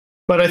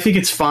 But I think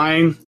it's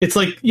fine. It's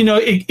like,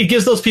 it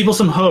gives those people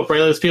some hope, right?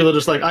 Those people are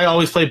just like, I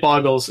always play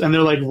Boggles, and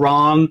they're like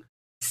wrong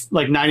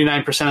like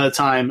 99% of the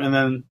time, and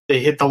then they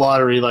hit the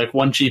lottery like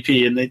 1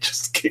 GP and they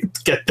just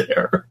can't get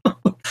there.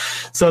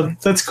 So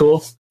that's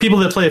cool. People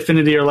that play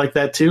Affinity are like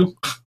that too.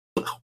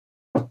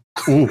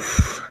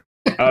 Oof.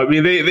 I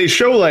mean, they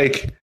show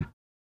like,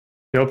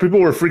 people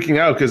were freaking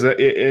out because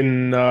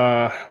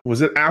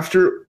was it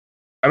after,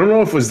 I don't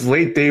know if it was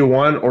late day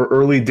 1 or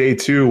early day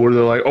 2, where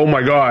they're like, oh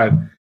my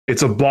God,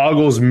 it's a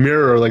Boggles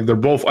mirror. Like they're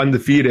both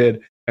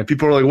undefeated. And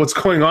people are like, what's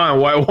going on?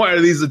 Why are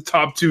these the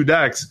top 2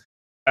 decks?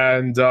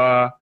 And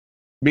I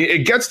mean,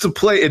 it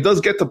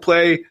does get to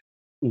play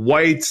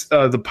white,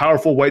 the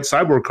powerful white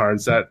sideboard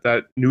cards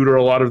that neuter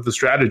a lot of the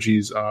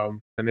strategies.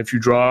 And if you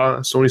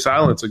draw Stony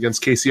Silence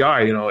against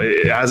KCI,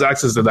 it has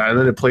access to that. And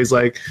then it plays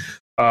like,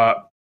 I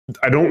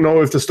don't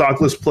know if the stock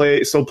list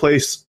still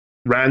plays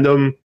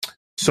random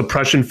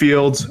suppression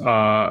fields,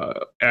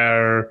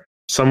 or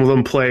some of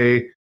them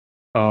play,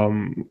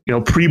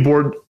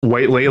 pre-board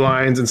white ley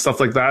lines and stuff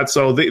like that.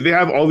 So they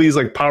have all these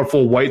like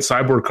powerful white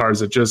sideboard cards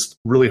that just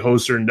really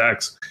host certain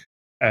decks.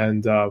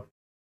 And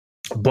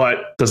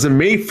but does it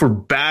make for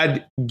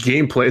bad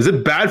gameplay? Is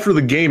it bad for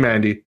the game,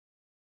 Andy?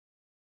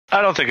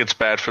 I don't think it's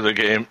bad for the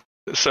game.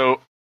 So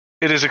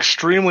it is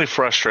extremely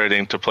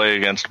frustrating to play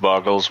against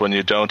Boggles when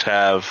you don't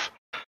have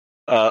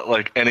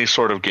like any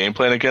sort of game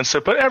plan against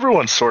it, but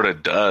everyone sort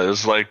of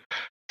does. Like,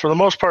 for the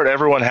most part,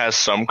 everyone has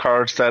some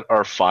cards that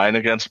are fine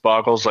against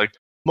Boggles. Like,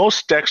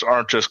 most decks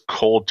aren't just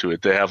cold to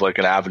it. They have like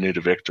an avenue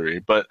to victory.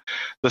 But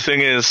the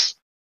thing is,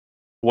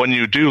 when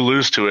you do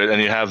lose to it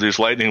and you have these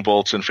lightning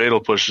bolts and fatal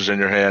pushes in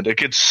your hand, it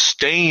gets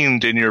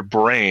stained in your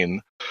brain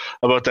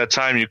about that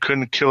time you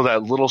couldn't kill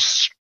that little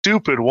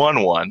stupid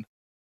 1/1.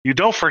 You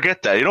don't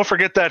forget that. You don't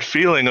forget that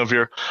feeling of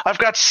I've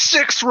got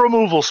 6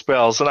 removal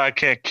spells and I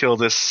can't kill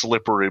this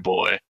slippery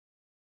boy.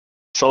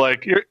 So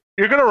like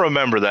you're going to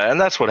remember that,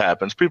 and that's what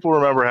happens. People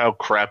remember how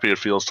crappy it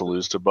feels to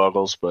lose to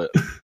Boggles, but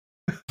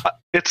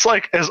It's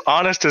like as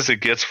honest as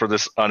it gets for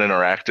this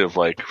uninteractive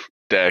like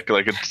deck.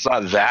 Like it's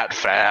not that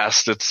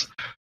fast. It's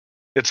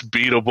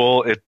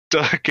beatable. It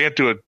can't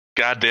do a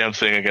goddamn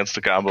thing against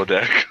a combo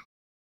deck.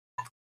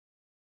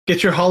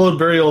 Get your Hollowed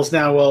Burials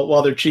now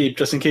while they're cheap,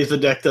 just in case the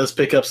deck does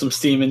pick up some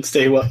steam and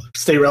stay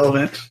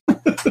relevant.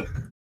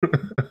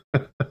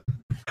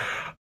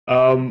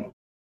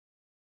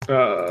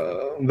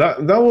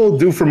 That will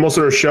do for most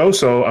of our show.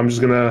 So I'm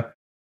just gonna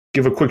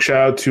give a quick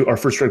shout out to our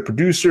First Strike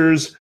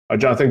producers: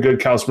 Jonathan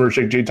Good, Kyle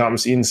Smirchik, Jay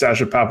Thomas, Eden,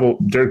 Sasha Papel,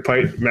 Derek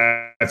Pite,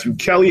 Matthew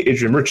Kelly,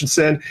 Adrian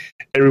Murchison,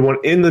 everyone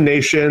in the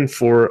nation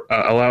for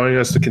allowing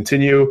us to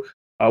continue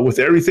with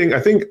everything.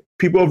 I think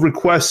people have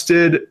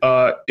requested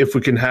if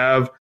we can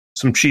have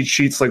some cheat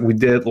sheets like we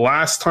did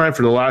last time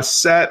for the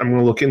last set. I'm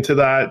going to look into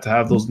that to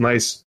have those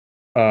nice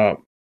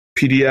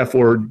PDF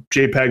or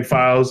JPEG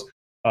files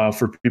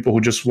for people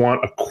who just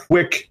want a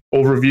quick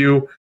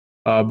overview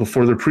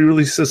before their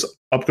pre-release this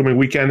upcoming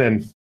weekend.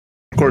 And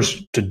of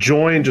course, to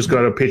join, just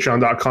go to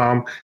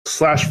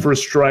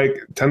patreon.com/firststrike,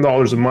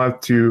 $10 a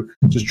month to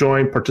just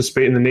join,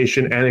 participate in the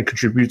nation, and it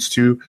contributes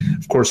to,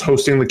 of course,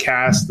 hosting the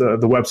cast, the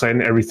website,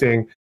 and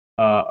everything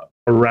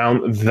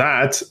around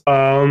that.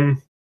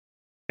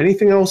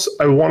 Anything else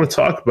I want to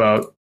talk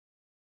about?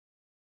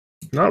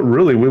 Not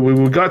really.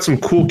 We got some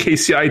cool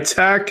KCI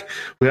tech.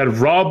 We had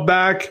Rob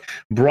back.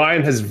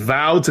 Brian has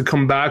vowed to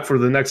come back for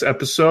the next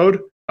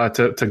episode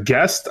to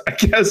guest, I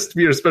guess, to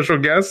be a special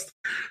guest.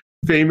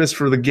 Famous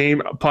for the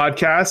game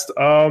podcast.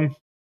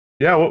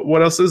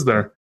 What else is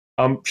there?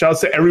 Shout out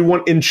to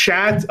everyone in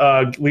chat.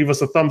 Leave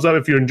us a thumbs up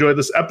if you enjoyed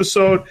this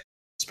episode,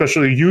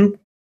 especially you.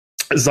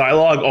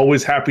 Zylog,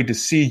 always happy to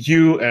see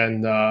you.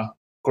 And of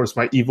course,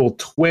 my evil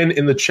twin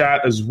in the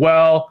chat as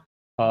well.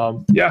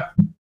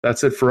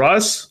 That's it for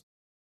us.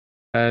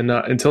 And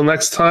until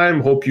next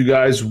time, hope you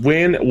guys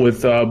win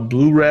with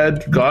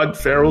Blue-Red God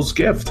Pharaoh's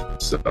Gift.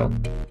 So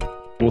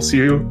we'll see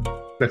you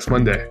next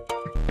Monday.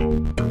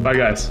 Bye,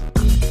 guys.